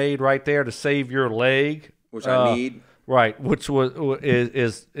that you made right there to save your leg, which I need, right? Which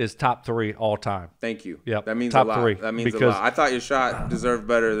is top 3 all time. Thank you. Yep. That means top a lot. 3 That means a lot. I thought your shot deserved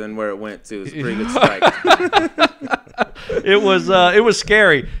better than where it went to. It's a pretty good strike. It was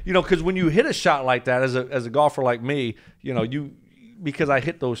scary, you know, because when you hit a shot like that, as a golfer like me, you know, because I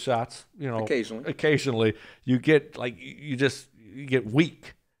hit those shots, you know, occasionally you get like you get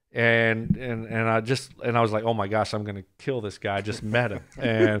weak. And I was like, oh my gosh, I'm gonna kill this guy. I just met him,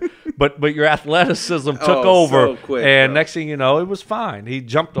 and but your athleticism took over, so quick, and bro. next thing you know, it was fine. He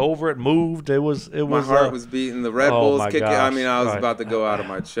jumped over it, moved. My heart was beating. The Red Bulls kicking. Gosh, I mean, I was about to go out of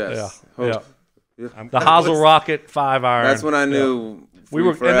my chest. Yeah. The Hazel Rocket 5-iron. That's when I knew we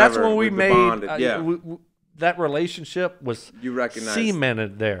were, and that's when we made. That relationship was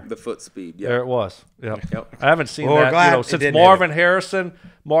cemented there. The foot speed. There it was. Yep. I haven't seen Well, that since Marvin Harrison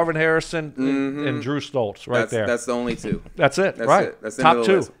and Drew Stoltz there. That's the only 2. That's it. That's top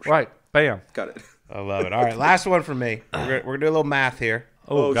 2. Right. Bam. Got it. I love it. All right, last one for me. We're gonna do a little math here.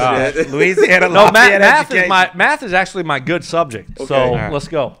 Oh God. Louisiana. No, math is actually my good subject. Okay. So let's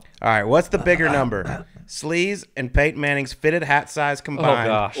go. All right, what's the bigger number? Sleaze and Peyton Manning's fitted hat size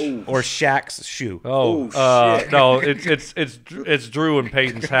combined, or Shaq's shoe? No, it's Drew and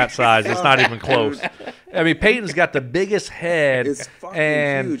Peyton's hat size. It's not even close. I mean, Peyton's got the biggest head. It's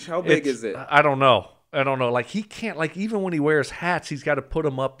fucking huge. How big is it? I don't know. Like he can't. Like even when he wears hats, he's got to put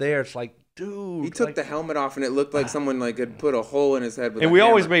them up there. It's like, dude. He took the helmet off, and it looked like someone like had put a hole in his head. With and we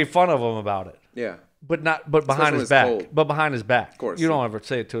always made fun of him about it. Yeah. But behind his back. Cold. But behind his back. Of course. You don't ever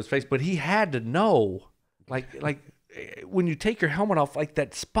say it to his face. But he had to know. Like when you take your helmet off, like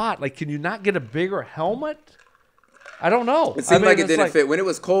that spot, like can you not get a bigger helmet? I don't know. It seemed like it didn't fit. When it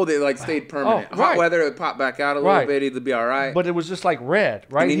was cold, it like stayed permanent. Hot weather, it popped back out a little bit. It'd be all right. But it was just like red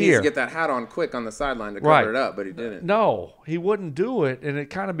right and he here. needs to get that hat on quick on the sideline to cover it up, but he didn't. No, he wouldn't do it, and it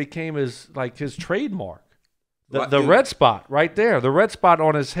kind of became his trademark. The red spot right there, the red spot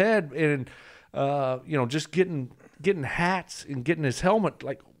on his head, and just getting hats and getting his helmet.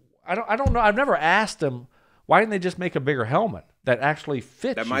 Like I don't know. I've never asked him. Why didn't they just make a bigger helmet that actually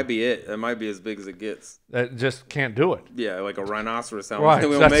fits? That might be it. That might be as big as it gets. That just can't do it. Yeah, like a rhinoceros helmet. Right,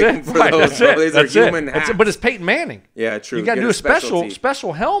 We'll that's make it. them for those. These are human hats. But it's Peyton Manning. Yeah, true. You got to do a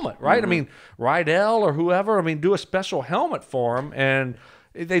special helmet, right? Mm-hmm. I mean, Rydell or whoever. I mean, do a special helmet for him, and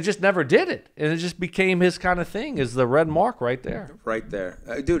they just never did it, and it just became his kind of thing. Is the red mark right there? Right there,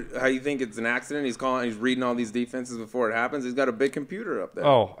 dude. How you think it's an accident? He's reading all these defenses before it happens. He's got a big computer up there.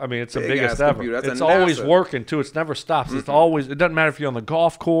 Oh, I mean, it's the biggest ever. It's always working too. It never stops. Mm-hmm. It's always. It doesn't matter if you're on the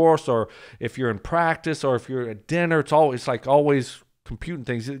golf course or if you're in practice or if you're at dinner. It's always computing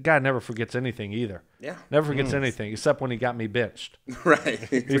things. The guy never forgets anything either. Yeah, never forgets anything except when he got me benched. Right,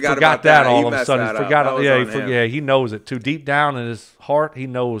 he forgot that all of a sudden. He forgot. Yeah, he knows it too. Deep down in his heart, he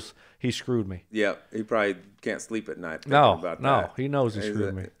knows he screwed me. Yeah, he probably can't sleep at night. No, he knows he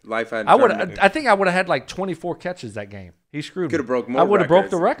screwed me. Life had. I think I would have had like 24 catches that game. He screwed me. Could have broke more. I would have broke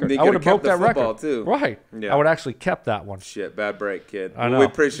the record. I would have broke that record too. Right. Yeah. I would have actually kept that one. Shit, bad break, kid. I know. We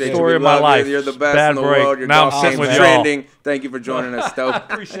appreciate Story you. of my life. You're the best bad in the break. world. Your now golf I'm sitting with trending. Thank you for joining us, Stoke. I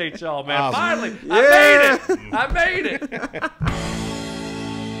appreciate y'all, man. Finally, I made it.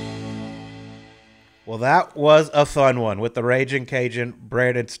 Well, that was a fun one with the Raging Cajun,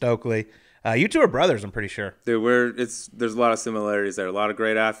 Brandon Stokley. You two are brothers, I'm pretty sure. Dude, there's a lot of similarities there. A lot of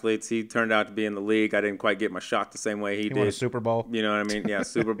great athletes. He turned out to be in the league. I didn't quite get my shot the same way he did. Won a Super Bowl. You know what I mean? Yeah,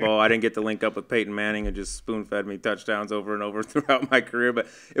 Super Bowl. I didn't get to link up with Peyton Manning and just spoon-fed me touchdowns over and over throughout my career. But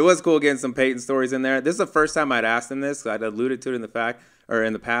it was cool getting some Peyton stories in there. This is the first time I'd asked him this. I'd alluded to it in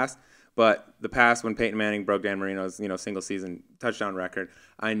the past. But the past, when Peyton Manning broke Dan Marino's single season touchdown record,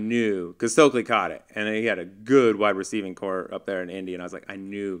 I knew because Stokley caught it, and he had a good wide receiving core up there in Indy, and I was like, I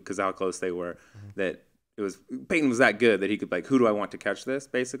knew because how close they were that Peyton was that good that he could, like, who do I want to catch this,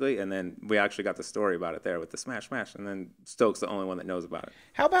 basically? And then we actually got the story about it there with the smash. And then Stokes the only one that knows about it.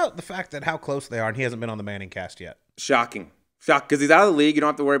 How about the fact that how close they are and he hasn't been on the Manning cast yet? Shocking. Because he's out of the league. You don't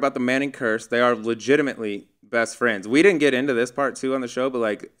have to worry about the Manning curse. They are legitimately best friends. We didn't get into this part, too, on the show, but,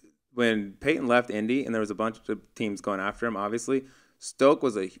 like, when Peyton left Indy and there was a bunch of teams going after him, obviously, Stoke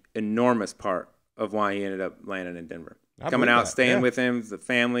was an enormous part of why he ended up landing in Denver. Coming out, staying with him, the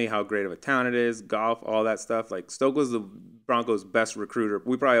family, how great of a town it is, golf, all that stuff. Like, Stoke was the Broncos' best recruiter.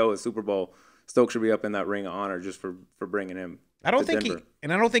 We probably owe a Super Bowl. Stoke should be up in that ring of honor just for bringing him I don't to think Denver. I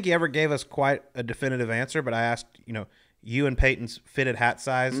don't think he ever gave us quite a definitive answer, but I asked, you and Peyton's fitted hat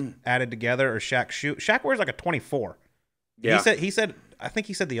size added together, or Shaq's shoe. Shaq wears like a 24. Yeah. He said I think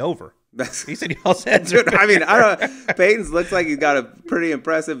he said the over. He said y'all's heads are I mean, Peyton's looks like he's got a pretty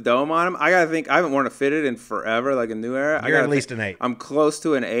impressive dome on him. I gotta think. I haven't worn a fitted in forever, like a new era. You're at least an 8. I'm close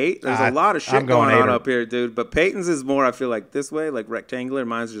to an 8. There's a lot of shit going on up here, dude. But Peyton's is more, I feel like, this way, like rectangular.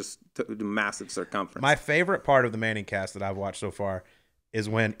 Mine's just massive circumference. My favorite part of the Manning cast that I've watched so far is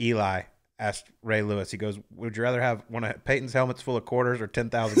when Eli asked Ray Lewis, he goes, would you rather have one of Peyton's helmets full of quarters or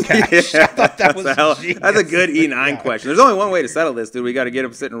 10,000 cash? I thought that was that's a good E9 question. There's only one way to settle this, dude. We got to get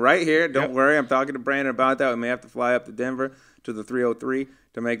him sitting right here. Don't worry. I'm talking to Brandon about that. We may have to fly up to Denver to the 303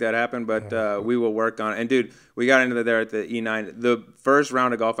 to make that happen, but we will work on it. And, dude, we got into there at the E9. The first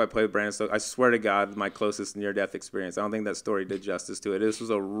round of golf I played with Brandon Stokes, I swear to God, my closest near-death experience. I don't think that story did justice to it. This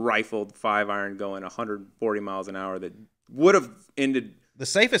was a rifled 5-iron going 140 miles an hour that would have ended. The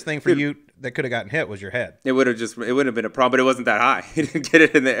safest thing for you that could have gotten hit was your head. It wouldn't have been a problem, but it wasn't that high. He didn't get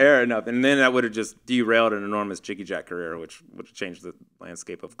it in the air enough. And then that would have just derailed an enormous Jicky Jack career, which would have changed the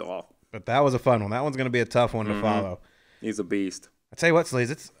landscape of golf. But that was a fun one. That one's going to be a tough one to follow. He's a beast. I tell you what,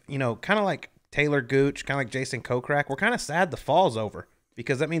 Sleaze, it's, kind of like Taylor Gooch, kind of like Jason Kokrak. We're kind of sad the fall's over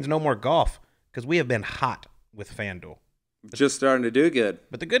because that means no more golf because we have been hot with FanDuel. Just starting to do good.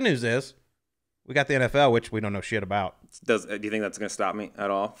 But the good news is we got the NFL, which we don't know shit about. Do you think that's going to stop me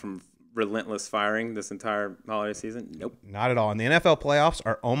at all from relentless firing this entire holiday season? Nope. Not at all. And the NFL playoffs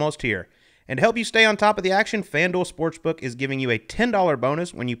are almost here. And to help you stay on top of the action, FanDuel Sportsbook is giving you a $10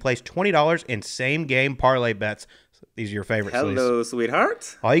 bonus when you place $20 in same-game parlay bets. These are your favorites. Hello,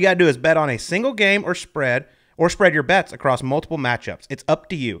 sweetheart. All you got to do is bet on a single game or spread your bets across multiple matchups. It's up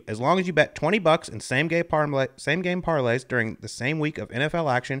to you. As long as you bet $20 in same-game parlays during the same week of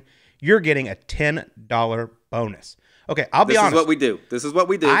NFL action, you're getting a $10 bonus. Okay, I'll be honest. This is what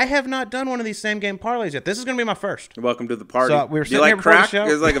we do. I have not done one of these same-game parlays yet. This is going to be my first. You're welcome to the party. So we were do you like crack?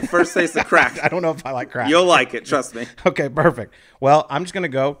 It's like a first taste of crack. I don't know if I like crack. You'll like it, trust me. Okay, perfect. Well, I'm just going to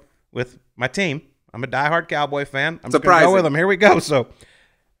go with my team. I'm a diehard Cowboy fan. I'm just going to go with them. Here we go. So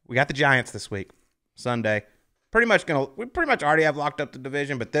we got the Giants this week, Sunday. We pretty much already have locked up the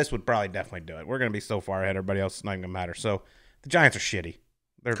division, but this would probably definitely do it. We're going to be so far ahead. Everybody else is not even going to matter. So the Giants are shitty.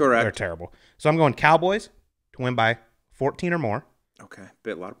 They're terrible. So I'm going Cowboys to win by 14 or more. Okay,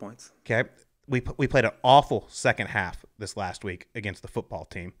 a lot of points. Okay, we played an awful second half this last week against the football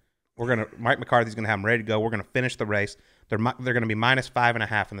team. Mike McCarthy's gonna have them ready to go. We're gonna finish the race. They're gonna be minus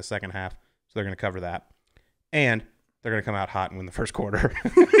 5.5 in the second half, so they're gonna cover that, and they're gonna come out hot and win the first quarter.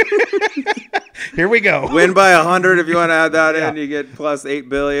 Here we go. Win by 100 if you want to add that in. You get plus $8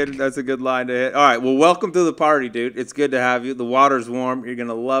 billion. That's a good line to hit. All right. Well, welcome to the party, dude. It's good to have you. The water's warm. You're going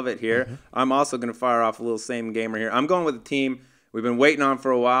to love it here. Mm-hmm. I'm also going to fire off a little same gamer here. I'm going with a team we've been waiting on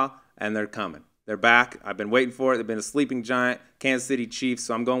for a while, and they're coming. They're back. I've been waiting for it. They've been a sleeping giant, Kansas City Chiefs,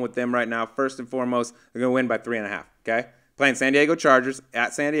 so I'm going with them right now. First and foremost, they're going to win by 3.5, okay? Playing San Diego Chargers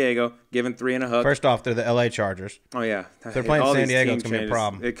at San Diego, giving 3.5. First off, they're the L.A. Chargers. Oh, yeah. If they're playing San Diego, it's going to be a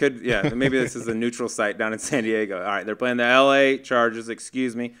problem. It could, yeah. Maybe this is a neutral site down in San Diego. All right, they're playing the L.A. Chargers,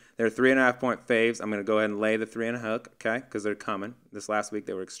 excuse me. They're 3.5-point faves. I'm going to go ahead and lay the 3.5, okay, because they're coming. This last week,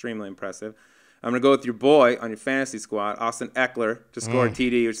 they were extremely impressive. I'm going to go with your boy on your fantasy squad, Austin Eckler, to score a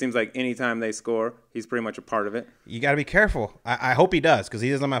TD, which seems like anytime they score, he's pretty much a part of it. You got to be careful. I hope he does, because he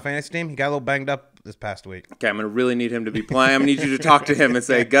is on my fantasy team. He got a little banged up this past week. Okay, I'm going to really need him to be playing. I'm going to need you to talk to him and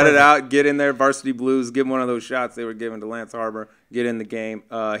say, gut it out, get in there, Varsity Blues, give him one of those shots they were giving to Lance Harbor, get in the game.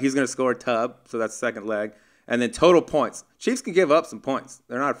 He's going to score a tub, so that's second leg. And then total points. Chiefs can give up some points.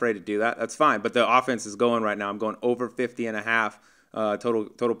 They're not afraid to do that. That's fine. But the offense is going right now. I'm going over 50.5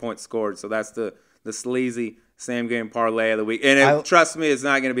 total points scored. So that's the sleazy same-game parlay of the week. And trust me, it's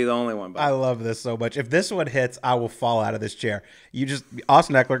not going to be the only one. I love this so much. If this one hits, I will fall out of this chair.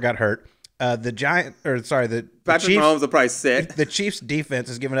 Austin Eckler got hurt. The Chiefs, Patrick Mahomes will probably sit. The Chiefs' defense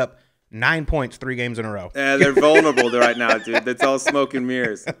has given up 9 points 3 games in a row. Yeah, they're vulnerable right now, dude. That's all smoke and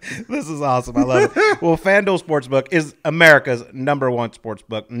mirrors. This is awesome. I love it. Well, FanDuel Sportsbook is America's #1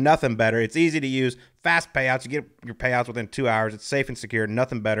 sportsbook. Nothing better. It's easy to use, fast payouts. You get your payouts within 2 hours. It's safe and secure.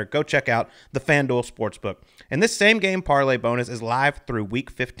 Nothing better. Go check out the FanDuel Sportsbook. And this same game parlay bonus is live through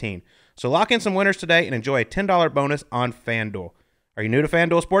week 15. So lock in some winners today and enjoy a $10 bonus on FanDuel. Are you new to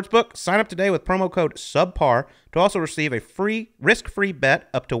FanDuel Sportsbook? Sign up today with promo code SUBPAR to also receive a free, risk-free bet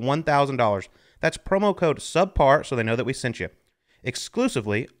up to $1,000. That's promo code SUBPAR so they know that we sent you.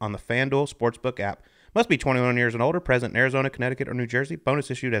 Exclusively on the FanDuel Sportsbook app. Must be 21 years and older, present in Arizona, Connecticut, or New Jersey.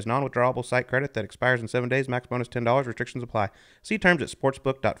 Bonus issued as non-withdrawable site credit that expires in 7 days. Max bonus $10. Restrictions apply. See terms at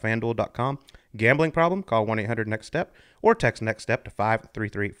sportsbook.fanduel.com. Gambling problem? Call 1-800-NEXT-STEP or text NEXT STEP to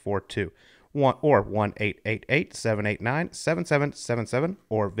 53342. Or 1-888-789-7777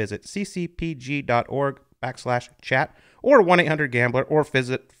 or visit ccpg.org/chat or 1-800-GAMBLER or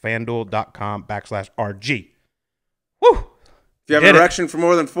visit fanduel.com/RG. Woo! If you have an erection for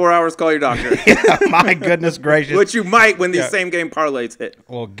more than 4 hours, call your doctor. Yeah, my goodness gracious. Which you might when these same game parlays hit.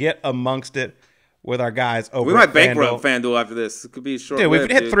 We'll get amongst it with our guys over We might at bankrupt FanDuel after this. It could be short. Dude, we've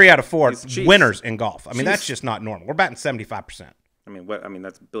hit 3 out of 4 winners in golf. I mean, that's just not normal. We're batting 75%. I mean,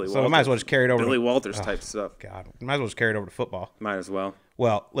 that's Billy Walters. So we might as well just carry it over. Billy Walters type stuff. God, we might as well just carry it over to football. Might as well.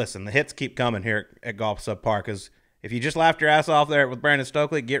 Well, listen, the hits keep coming here at Golf Subpar because if you just laughed your ass off there with Brandon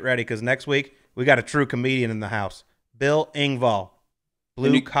Stokley, get ready because next week we got a true comedian in the house. Bill Engvall,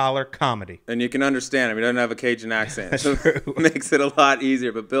 blue-collar comedy. And you can understand him. He doesn't have a Cajun accent. That's so true. It makes it a lot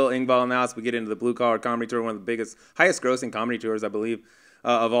easier. But Bill Engvall in the house, we get into the blue-collar comedy tour, one of the biggest, highest-grossing comedy tours, I believe,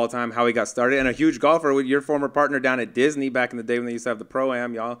 of all time, how he got started. And a huge golfer with your former partner down at Disney back in the day when they used to have the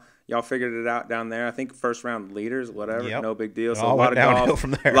Pro-Am. Y'all figured it out down there. I think first-round leaders, whatever. Yep. No big deal. So a lot of golf,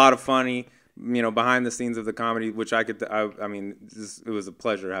 from there. A lot of funny, behind the scenes of the comedy, which it was a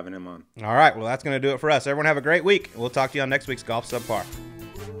pleasure having him on. All right. Well, that's going to do it for us. Everyone have a great week. We'll talk to you on next week's Golf Subpar.